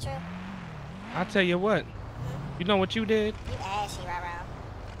about to tell you the truth. I'll tell you what. You know what you did? You ashy right around.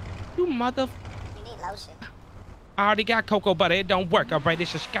 You mother... You need lotion. I already got cocoa butter. It don't work, all right?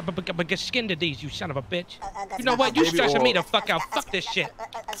 It's just get skin disease, you son of a bitch. You know what? You stressing me the fuck out. Fuck this shit.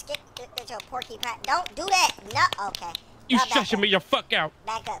 Get your porcupine. Don't do that. No. Okay. You stressing me the fuck out.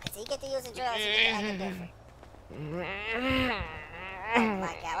 Back up. Because he get to using drugs. He get to acting different. Oh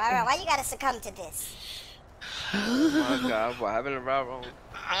my God, why you gotta succumb to this? Oh my God, what happened to Rob?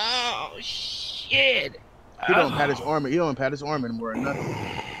 Oh shit! He don't pat his arm. He don't pat his arm anymore or nothing.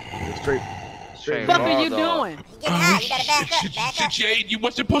 It's straight. Straight What are raw you dog. doing? You getting high, you gotta back up. Jade, you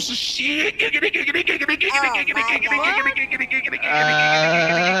wasn't supposed to shit. Oh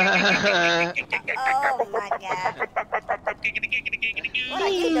my God. What are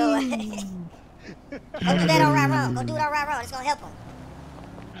you doing? Go do that on right round. Go do it on right round. It's gonna help him.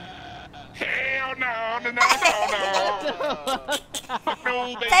 Hell no. No,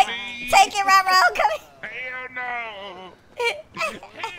 baby. Take it right round. Come here. Hell no.